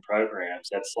processing programs,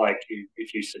 that's like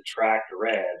if you subtract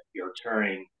red, you're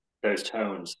turning those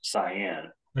tones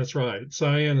cyan. That's right.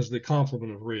 Cyan is the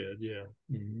complement of red. Yeah.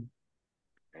 Mm-hmm.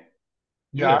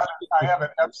 Yeah, I have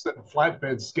an Epson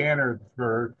flatbed scanner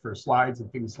for slides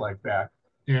and things like that.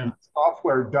 Yeah. And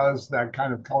software does that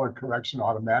kind of color correction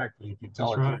automatically if you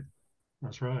tell That's it right. to.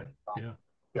 That's right. Yeah.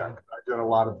 Yeah, I did a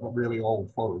lot of really old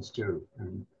photos too,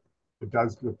 and it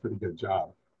does do a pretty good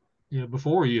job. Yeah.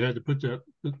 Before, you had to put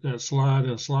that slide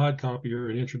in a slide copier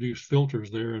and introduce filters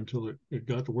there until it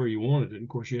got to where you wanted it. And of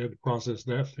course, you had to process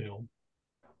that film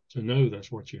to know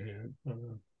that's what you had.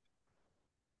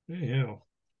 Anyhow,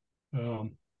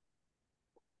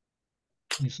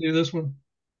 you see this one?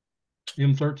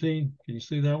 M13. Can you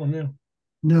see that one now?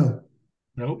 No.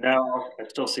 Nope. No, I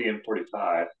still see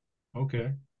M45.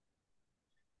 Okay.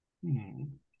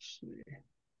 Let's see.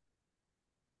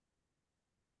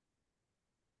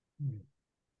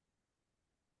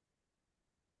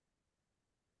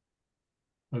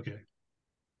 Okay.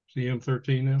 See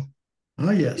M13 now? Oh,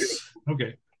 yes.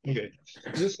 Okay. Okay.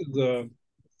 This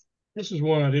is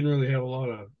one I didn't really have a lot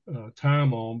of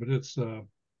time on, but it's about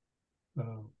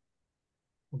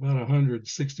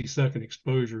 160-second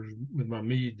exposures with my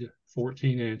Meade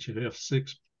 14-inch at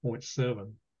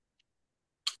f6.7.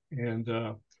 And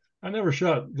I never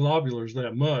shot globulars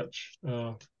that much,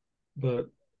 but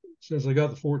since I got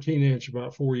the 14-inch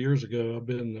about 4 years ago, I've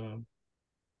been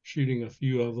shooting a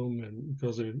few of them, and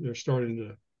because they're starting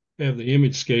to have the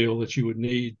image scale that you would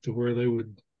need to where they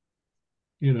would,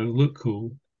 look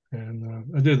cool. And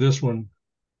I did this one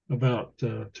about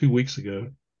 2 weeks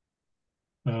ago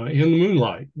in the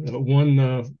moonlight,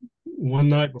 one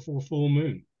night before full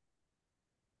moon.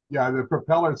 Yeah, the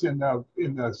propeller's in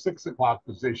the 6 o'clock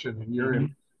position, and you're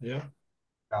in. Yeah.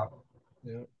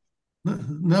 Yeah.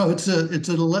 No, it's at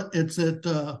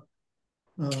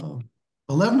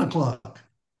 11 o'clock.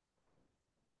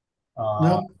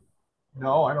 No,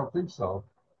 No, I don't think so.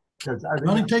 Because I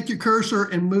Ronnie, think take your cursor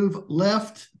and move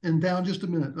left and down just a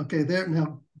minute. Okay, there,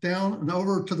 now down and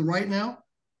over to the right now.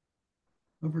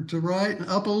 Over to right and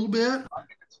up a little bit. it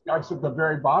starts at the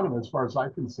very bottom as far as I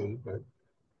can see. But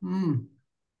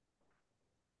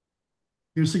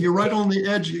So you're right on the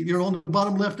edge. You're on the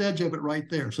bottom left edge of it right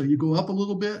there. So you go up a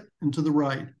little bit and to the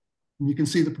right. And you can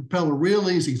see the propeller real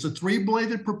easy. It's a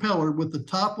 3-bladed propeller with the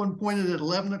top one pointed at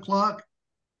 11 o'clock.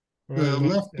 The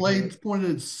left blade's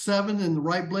pointed at 7 and the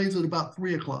right blade's at about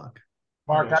 3 o'clock.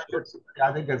 Mark, I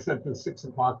think it's at the 6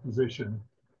 o'clock position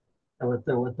with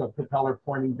the propeller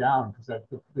pointing down, because that's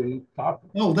the top.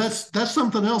 Oh, that's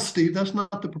something else, Steve. That's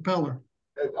not the propeller.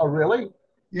 Oh, really?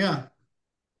 Yeah.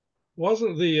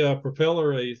 Wasn't the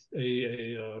propeller a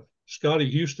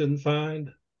Scotty Houston find?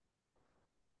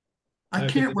 I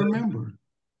can't remember.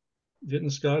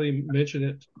 Didn't Scotty mention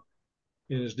it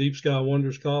in his Deep Sky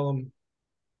Wonders column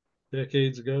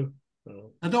decades ago?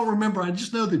 I don't remember. I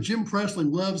just know that Jim Presley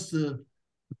loves the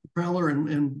propeller,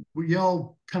 and we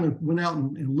all kind of went out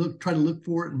and try to look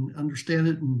for it and understand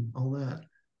it and all that.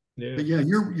 Yeah. But yeah,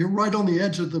 you're right on the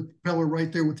edge of the propeller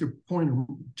right there with your pointer,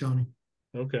 Johnny.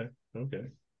 Okay. Okay.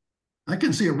 I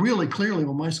can see it really clearly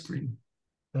on my screen.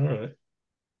 All right.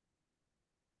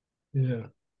 Yeah.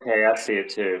 Okay, I see it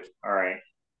too. All right.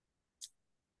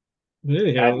 But I had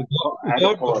anyhow, to, I had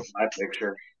to pull up my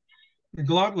picture. the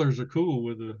globulars are cool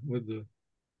with the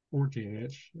 14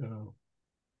 inch.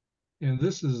 And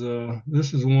this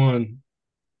is one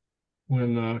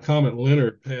when Comet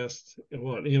Leonard passed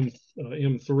what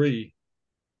M3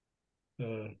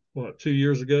 what 2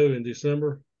 years ago in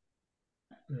December.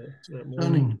 That morning.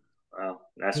 Stunning. Wow,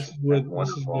 This is that's with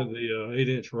wonderful. the 8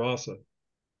 inch Rasa.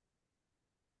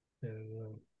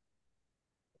 And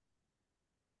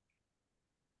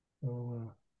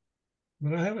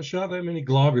but I haven't shot that many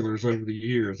globulars over the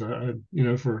years.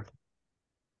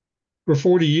 For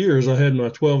 40 years, I had my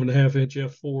 12.5 inch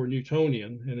f4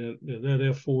 Newtonian, and that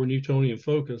f4 Newtonian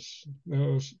focus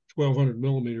was 1200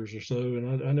 millimeters or so,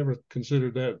 and I never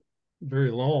considered that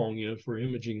very long, for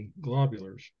imaging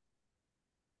globulars.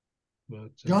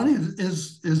 But Johnny,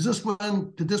 is this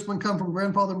one? Did this one come from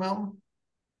Grandfather Mountain?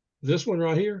 this one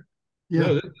right here, Yeah.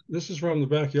 no, this is from the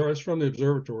backyard. It's from the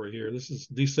observatory here. This is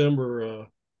December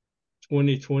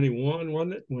 2021,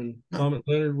 wasn't it, when Comet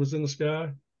Leonard was in the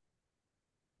sky?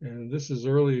 And this is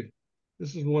early.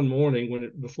 This is one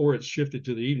morning before it shifted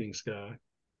to the evening sky.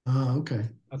 Okay.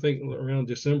 I think around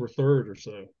December 3rd or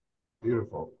so.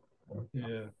 Beautiful.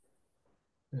 Yeah,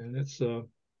 and it's a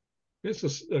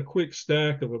quick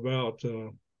stack of about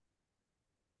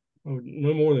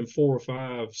no more than 4 or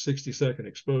 5 60-second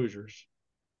exposures.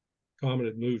 Comet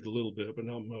had moved a little bit, but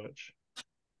not much.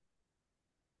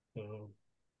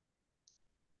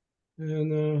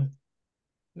 And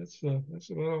that's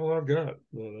about all I've got.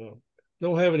 But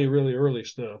don't have any really early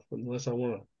stuff unless I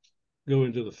want to go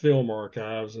into the film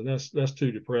archives, and that's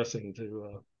too depressing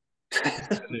to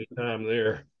spend any time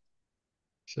there.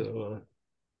 So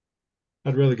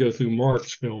I'd rather go through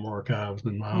Mark's film archives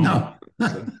than my own. No.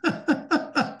 So,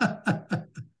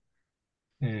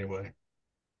 anyway,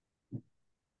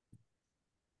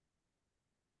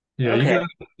 yeah, Okay.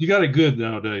 you got it good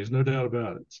nowadays, no doubt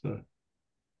about it. So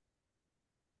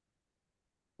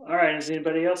All right. Does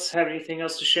anybody else have anything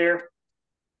else to share?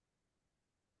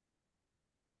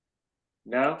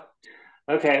 No?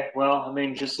 Okay. Well, I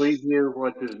mean, just leave you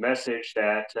with this message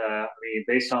that,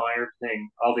 based on everything,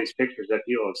 all these pictures that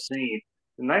people have seen,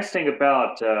 the nice thing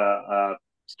about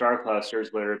star clusters,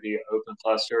 whether it be open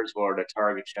clusters or the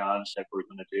target challenge that we're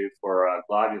going to do for a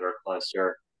globular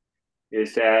cluster,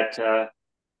 is that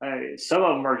some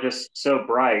of them are just so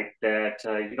bright that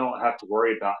you don't have to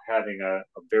worry about having a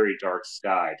very dark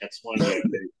sky. That's one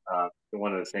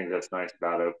of the things that's nice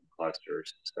about open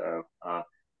clusters. So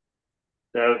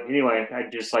anyway,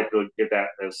 I'd just like to give that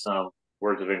as some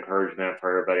words of encouragement for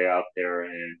everybody out there,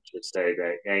 and just say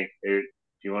that, hey, if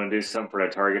you want to do something for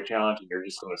a target challenge, and you're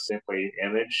just going to simply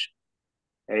image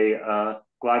a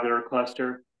globular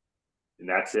cluster, and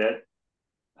that's it,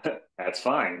 that's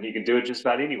fine. You can do it just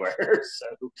about anywhere. So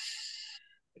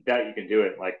I doubt you can do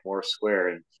it like Moore Square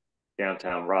in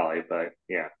downtown Raleigh, but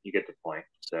yeah, you get the point.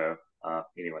 So,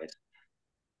 anyways,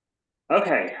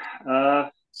 okay.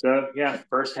 So yeah,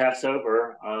 first half's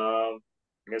over. I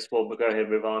guess we'll go ahead and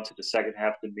move on to the second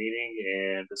half of the meeting,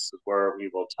 and this is where we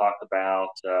will talk about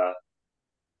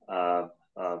uh,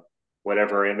 uh,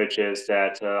 whatever images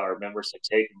that our members have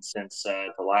taken since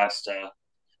the last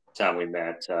time we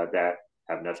met that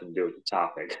have nothing to do with the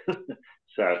topic.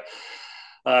 So,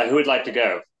 who would like to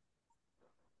go?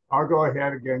 I'll go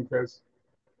ahead again, Chris.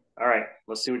 All right,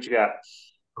 let's see what you got.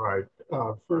 All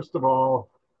right. First of all,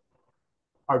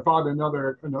 I found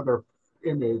another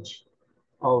image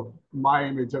of my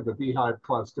image of the beehive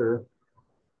cluster.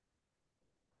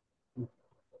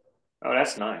 Oh,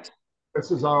 that's nice. This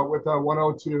is with a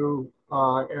 102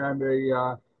 and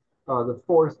the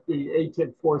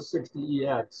ATIC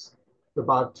 460EX.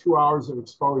 About 2 hours of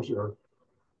exposure.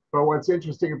 But what's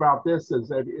interesting about this is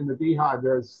that in the beehive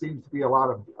there seems to be a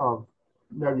lot of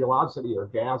nebulosity or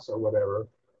gas or whatever.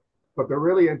 But the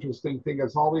really interesting thing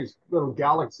is all these little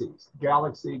galaxies,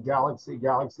 galaxy, galaxy,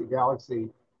 galaxy, galaxy.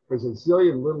 There's a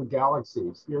zillion little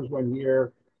galaxies. Here's one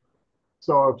here.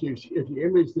 So if you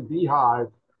image the beehive,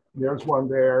 there's one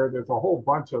there. There's a whole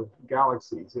bunch of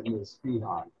galaxies in this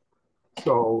beehive.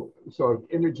 So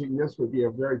imaging this would be a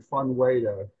very fun way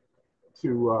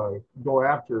to go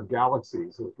after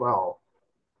galaxies as well.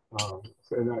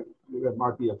 So that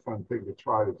might be a fun thing to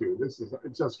try to do. This is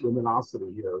just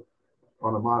luminosity here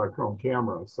on a monochrome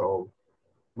camera, so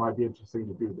it might be interesting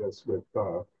to do this with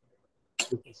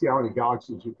just to see how many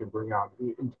galaxies you can bring out,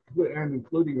 and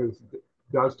including this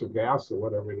dust or gas or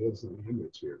whatever it is in the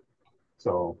image here.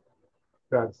 So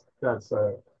that's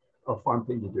a fun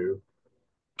thing to do.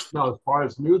 Now, as far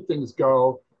as new things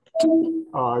go,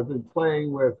 I've been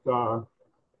playing with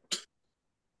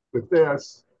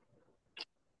this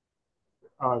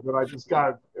that I just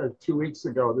got 2 weeks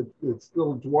ago. It's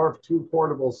little dwarf 2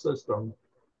 portable system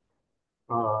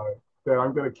uh, that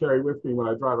I'm going to carry with me when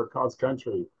I drive across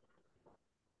country,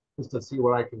 just to see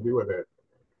what I can do with it.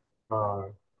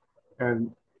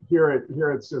 And here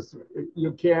it's just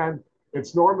you can.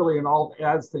 It's normally an alt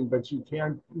ads thing, but you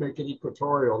can make an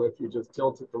equatorial if you just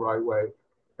tilt it the right way.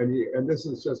 And this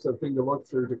is just a thing to look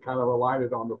through to kind of align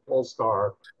it on the pole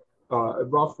star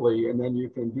roughly, and then you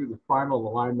can do the final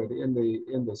alignment in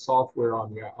the software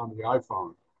on the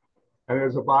iPhone. And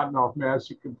there's a button off mesh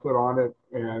you can put on it,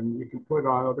 and you can put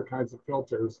on other kinds of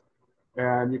filters,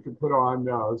 and you can put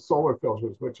on solar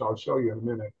filters, which I'll show you in a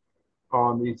minute.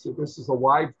 So this is a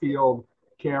wide field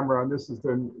camera, and this is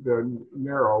the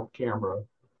narrow camera.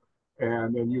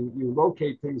 And then you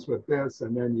locate things with this,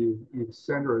 and then you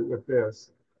center it with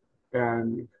this,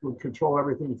 and you control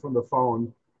everything from the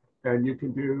phone. And you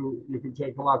can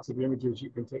take lots of images, you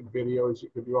can take videos, you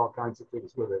can do all kinds of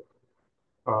things with it.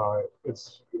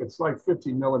 It's like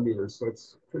 50 millimeters, so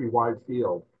it's pretty wide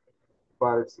field,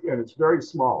 but it's very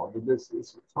small. I mean,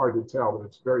 it's hard to tell, but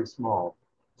it's very small.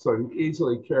 So you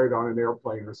easily carried on an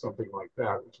airplane or something like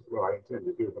that, which is what I intend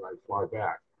to do when I fly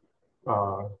back.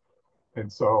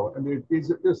 And so,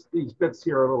 these bits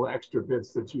here are little extra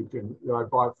bits that I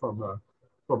bought from a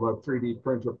 3D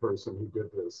printer person who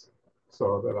did this.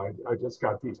 So that I just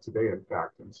got these today, in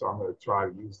fact, and so I'm going to try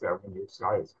to use that when the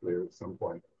sky is clear at some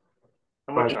point.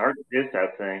 How much art is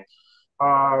that thing?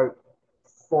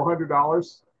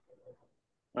 $400.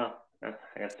 Oh, I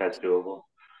guess that's doable.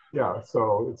 Yeah,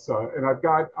 so it's and I've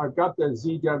got the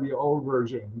ZWO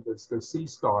version, it's the C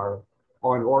Star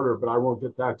on order, but I won't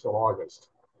get that till August.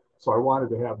 So I wanted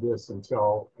to have this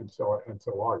until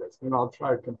August. And I'll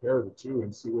try to compare the two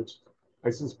and see which. I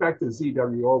suspect the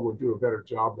ZWO will do a better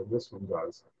job than this one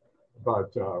does.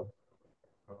 But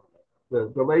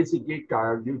the Lazy Geek guy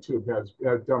on YouTube has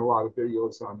done a lot of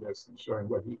videos on this and showing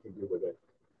what he can do with it.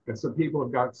 And some people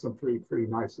have got some pretty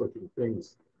nice looking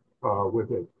things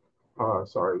with it.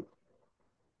 Sorry,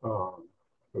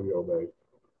 video bay.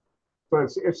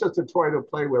 But it's just a toy to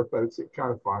play with, but it's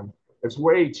kind of fun. It's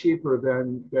way cheaper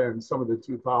than some of the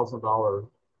 $2,000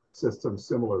 systems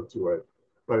similar to it,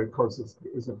 but of course it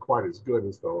isn't quite as good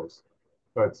as those.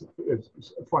 But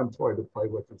it's a fun toy to play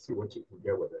with and see what you can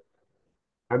get with it.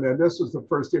 And then this was the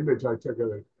first image I took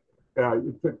of it.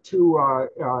 You put two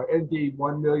ND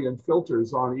 1 million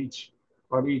filters on each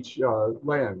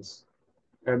lens,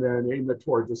 and then aim it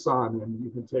toward the sun, and you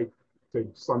can take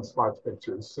sunspot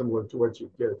pictures similar to what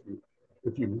you get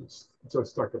if you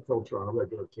just stuck a filter on a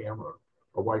regular camera,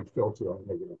 a white filter on a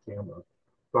regular camera.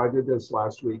 So I did this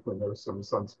last week when there were some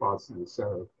sunspots in the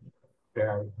center,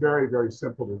 and very, very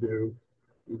simple to do.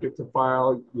 You get the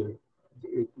file, you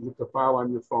get the file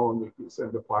on your phone, you can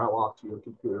send the file off to your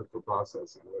computer for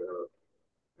processing, whatever.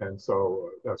 And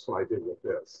so that's what I did with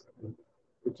this.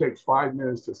 It takes 5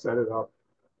 minutes to set it up.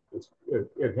 It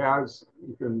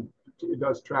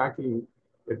does tracking,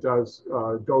 it does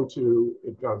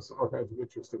it does all kinds of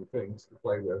interesting things to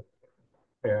play with,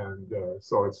 and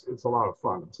so it's a lot of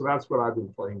fun. So that's what I've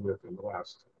been playing with in the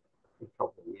last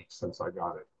couple of weeks since I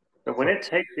got it. So when it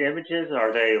takes the images,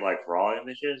 are they like raw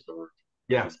images or?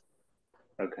 Yes.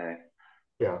 Okay.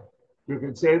 Yeah, you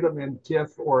can save them in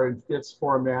TIFF or in FITS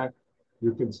format.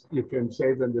 You can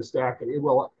save them to stack. It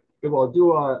will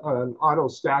do an auto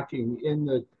stacking in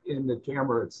the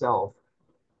camera itself,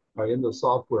 in the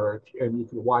software, and you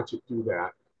can watch it do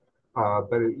that.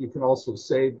 But you can also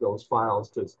save those files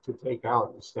to take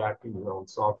out and stack in your own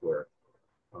software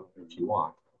if you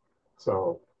want.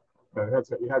 So it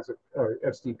has a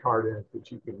SD card in it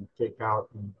that you can take out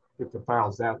and get the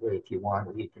files that way if you want,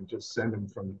 or you can just send them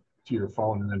to your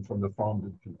phone and then from the phone to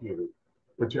the computer,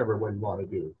 whichever way you want to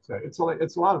do. So it's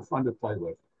a lot of fun to play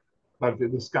with. But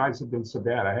the skies have been so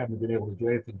bad, I haven't been able to do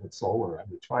anything but solar. I've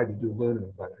tried to do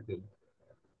lunar, but I didn't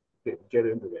get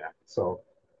into that. So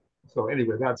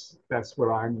anyway, that's what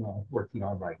I'm working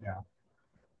on right now.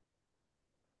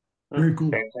 Very cool.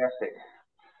 Fantastic.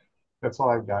 That's all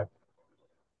I've got.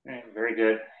 Okay, very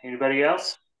good. Anybody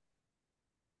else?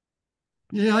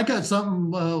 Yeah, I got something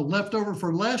left over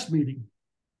for last meeting.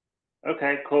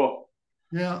 Okay, cool.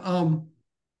 Yeah,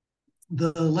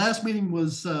 the last meeting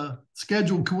was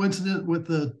scheduled coincident with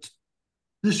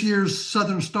this year's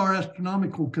Southern Star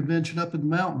Astronomical Convention up in the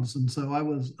mountains, and so I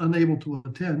was unable to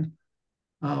attend.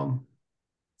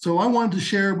 So I wanted to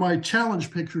share my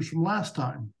challenge pictures from last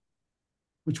time,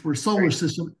 which were solar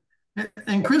system.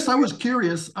 And Chris, I was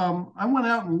curious. I went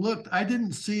out and looked. I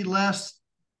didn't see last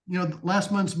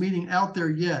last month's meeting out there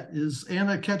yet? Is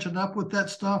Anna catching up with that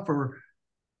stuff, or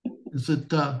is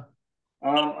it?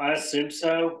 I assume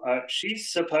so. She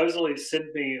supposedly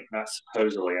sent me, not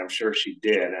supposedly, I'm sure she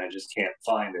did. I just can't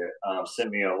find it.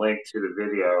 Sent me a link to the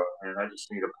video, and I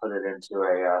just need to put it into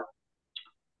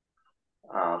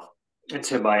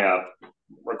my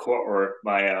record or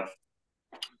my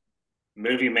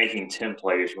movie making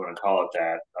template, if you want to call it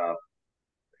that,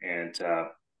 and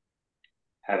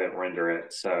have it render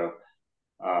it. So,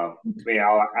 I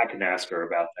can ask her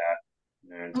about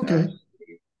that. And, okay.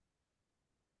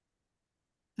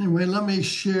 Anyway, let me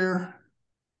share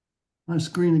my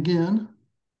screen again.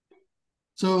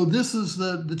 So this is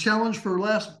the challenge for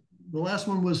the last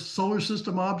one was solar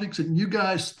system objects, and you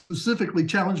guys specifically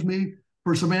challenged me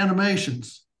for some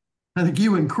animations. I think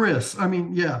you and Chris,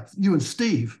 you and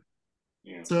Steve.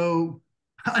 Yeah. So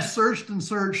I searched and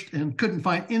searched and couldn't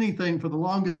find anything for the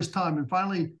longest time. And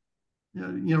finally,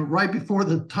 right before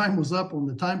the time was up on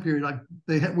the time period,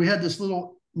 we had this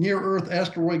little near Earth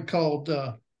asteroid called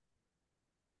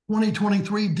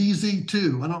 2023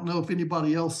 DZ2. I don't know if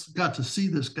anybody else got to see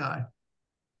this guy,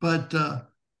 but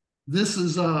this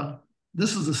is a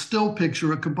still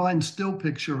picture, a combined still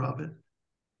picture of it.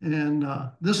 And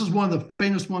this is one of the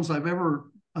faintest ones I've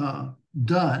ever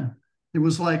done. It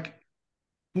was like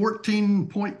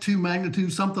 14.2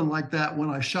 magnitude, something like that, when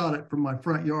I shot it from my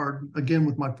front yard, again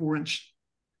with my 4-inch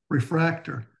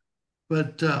refractor.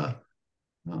 But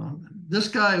this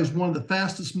guy is one of the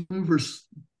fastest movers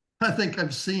I think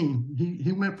I've seen.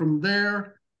 He went from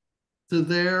there to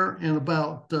there in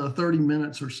about 30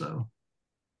 minutes or so.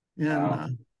 And wow.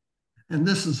 And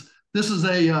this is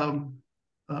a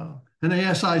an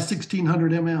ASI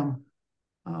 1600 mm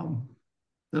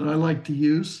that I like to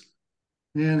use.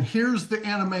 And here's the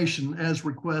animation as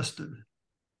requested.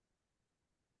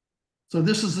 So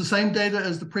this is the same data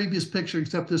as the previous picture,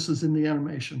 except this is in the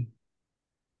animation.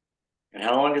 And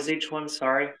how long is each one?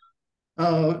 Sorry.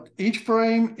 Each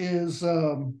frame is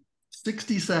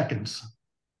 60 seconds.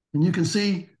 And you can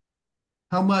see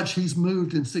how much he's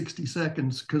moved in 60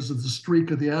 seconds because of the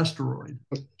streak of the asteroid.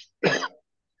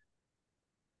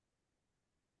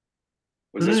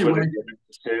 Was this with your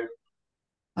Genesis too?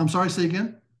 I'm sorry, say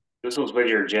again? This was with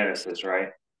your Genesis, right?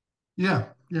 Yeah.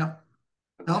 Okay.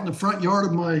 Out in the front yard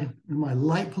of my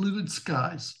light polluted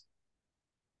skies.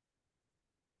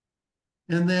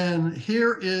 And then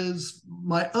here is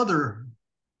my other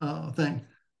thing.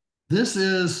 This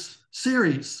is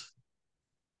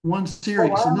one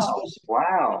series. Oh, wow. And this was,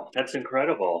 wow, that's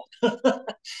incredible.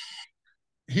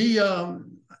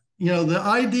 the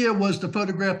idea was to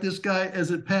photograph this guy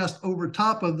as it passed over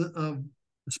top of the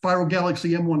Spiral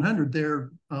Galaxy M100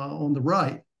 there on the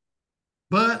right.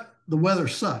 But the weather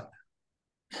sucked.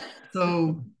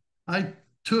 So I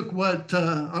took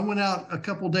I went out a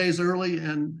couple days early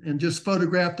and just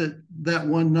photographed it that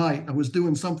one night. I was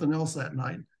doing something else that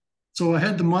night. So I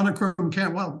had the monochrome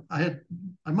camera. Well, I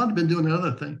might have been doing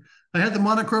another thing. I had the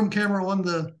monochrome camera on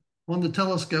the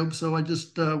telescope. So I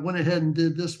just went ahead and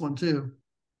did this one too.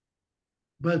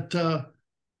 But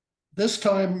this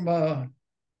time I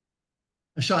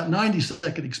shot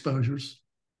 90-second exposures,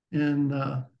 and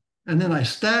then I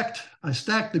stacked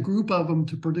the group of them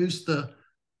to produce the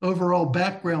overall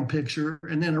background picture,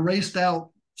 and then erased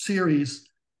out series,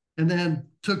 and then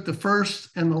took the first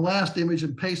and the last image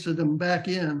and pasted them back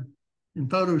in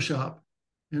Photoshop,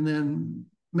 and then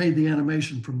made the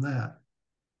animation from that.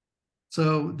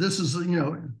 So this is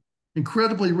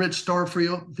incredibly rich star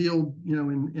field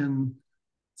in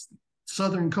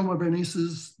southern Coma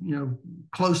Berenices,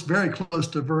 very close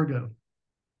to Virgo.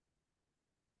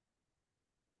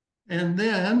 And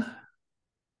then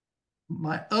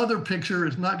my other picture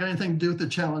has not got anything to do with the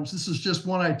challenge. This is just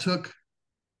one I took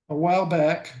a while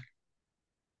back.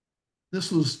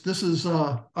 This is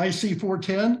IC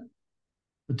 410,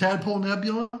 the Tadpole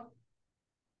Nebula.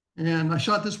 And I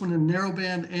shot this one in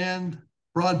narrowband and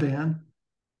broadband.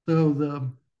 So the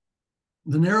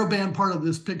narrowband part of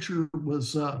this picture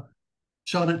was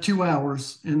shot at 2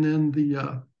 hours, and then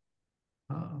the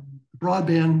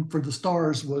broadband for the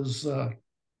stars was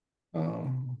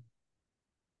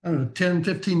I don't know, 10,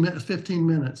 15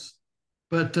 minutes.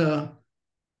 But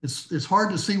it's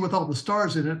hard to see with all the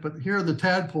stars in it, but here are the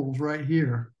tadpoles right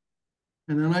here.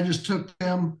 And then I just took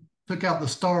out the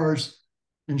stars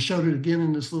and showed it again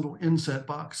in this little inset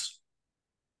box.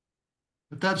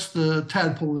 But that's the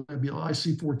Tadpole Nebula,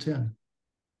 IC 410.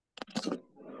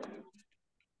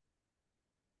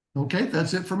 Okay,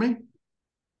 that's it for me.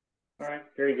 All right,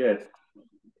 very good.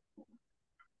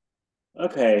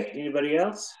 Okay, anybody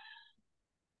else?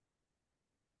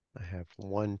 I have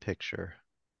one picture.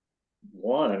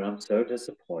 one. I'm so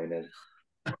disappointed.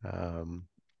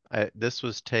 This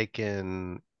was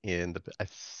taken in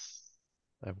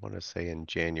I want to say in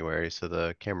January, so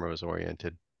the camera was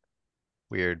oriented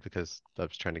weird because I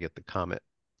was trying to get the comet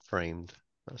framed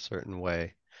a certain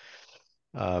way.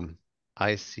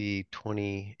 IC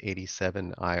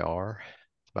 2087 IR,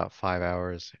 it's about 5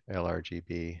 hours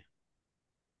LRGB.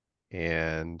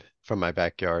 And from my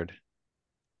backyard,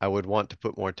 I would want to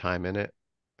put more time in it.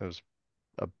 It was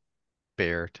a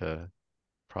bear to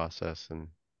process and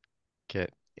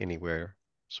get anywhere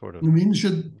sort of You mean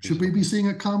should we be reasonably. seeing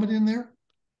a comet in there?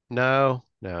 No,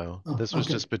 no. Oh, This was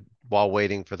okay. just while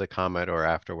waiting for the comet or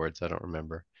afterwards. I don't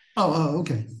remember.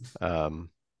 Okay. Um,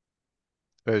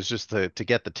 it was just to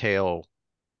get the tail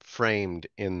framed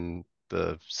in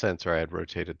the sensor. I had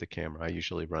rotated the camera. I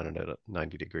usually run it at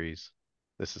 90 degrees.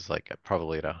 This is like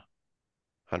probably at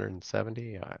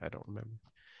 170. I don't remember.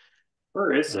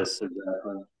 Where is Uh, this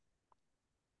exactly?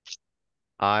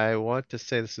 I want to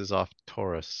say this is off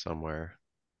Taurus somewhere.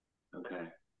 Okay.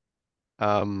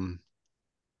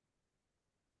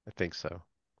 I think so.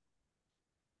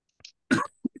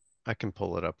 I can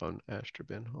pull it up on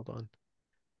Astrobin. Hold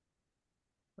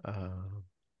on.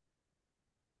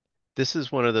 This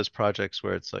is one of those projects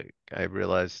where it's like I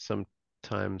realize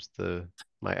sometimes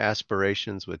my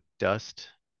aspirations with dust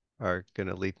are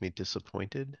gonna leave me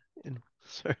disappointed in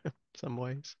some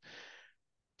ways.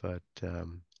 But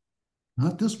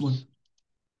Not this one.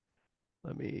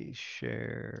 let me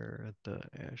share the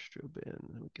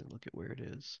Astrobin. We can look at where it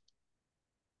is.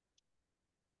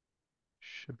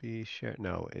 Should be share.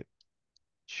 No,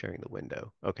 sharing the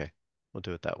window. Okay, we'll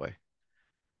do it that way.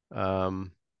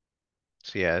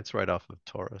 So yeah, it's right off of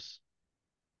Taurus.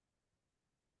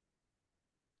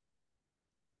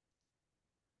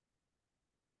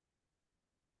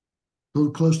 A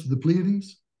little close to the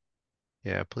Pleiades.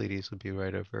 Yeah, Pleiades would be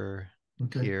right over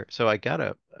Okay. here. So I got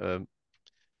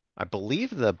I believe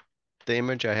the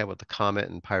image I had with the comet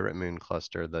and pirate moon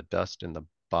cluster, the dust in the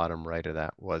bottom right of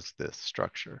that was this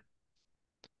structure.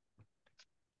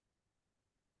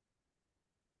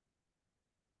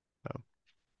 So,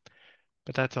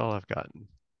 but that's all I've gotten.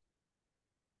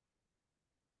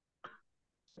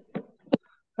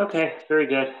 Okay, very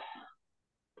good.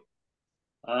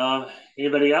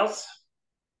 Anybody else?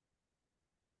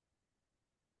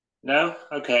 No?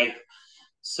 Okay.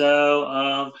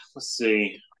 So let's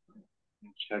see.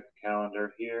 Check the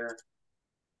calendar here.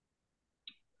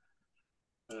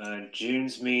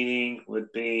 June's meeting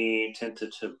would be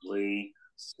tentatively,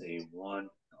 let's see, one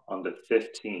on the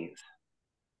 15th.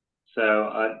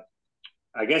 So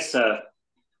I guess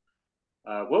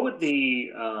what would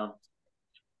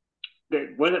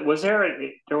was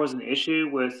there was an issue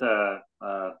with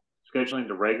scheduling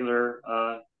the regular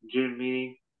June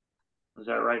meeting? Was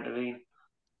that right, Naveen?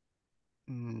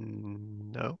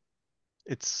 No,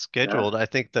 it's No. scheduled. I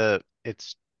think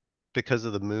it's because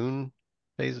of the moon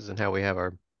phases and how we have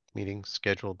our meetings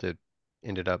scheduled. It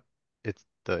ended up it's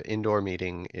the indoor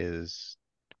meeting is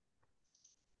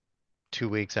 2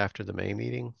 weeks after the May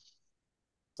meeting.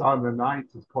 It's on the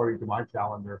 9th, according to my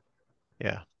calendar.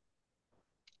 Yeah.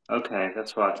 Okay,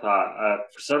 that's what I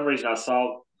thought. For some reason, I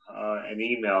saw an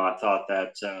email. I thought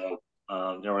that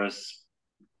there was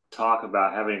talk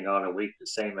about having it on a week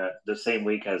the same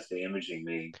week as the imaging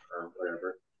meeting or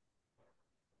whatever.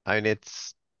 I mean,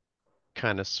 it's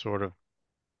kind of sort of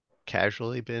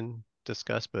casually been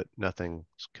discussed, but nothing's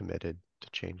committed to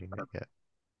changing it yet.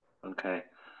 Okay.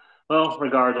 Well,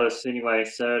 regardless, anyway,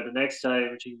 so the next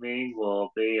imaging meeting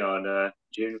will be on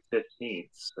June 15th.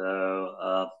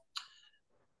 So,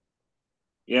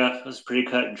 yeah, it was pretty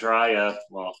cut and dry.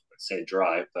 Well, I'd say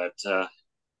dry, but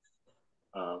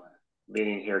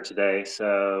meeting here today,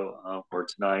 so or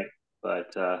tonight.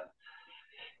 But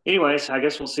anyways, I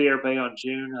guess we'll see everybody on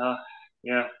June.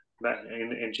 Yeah, back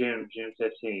in June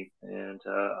 15th. And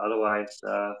otherwise,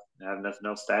 I have nothing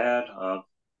else to add.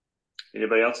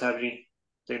 Anybody else have anything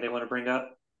they want to bring up?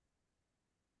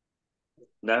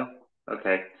 No?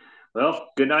 Okay. Well,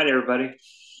 good night, everybody.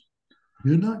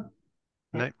 Good night.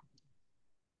 Night.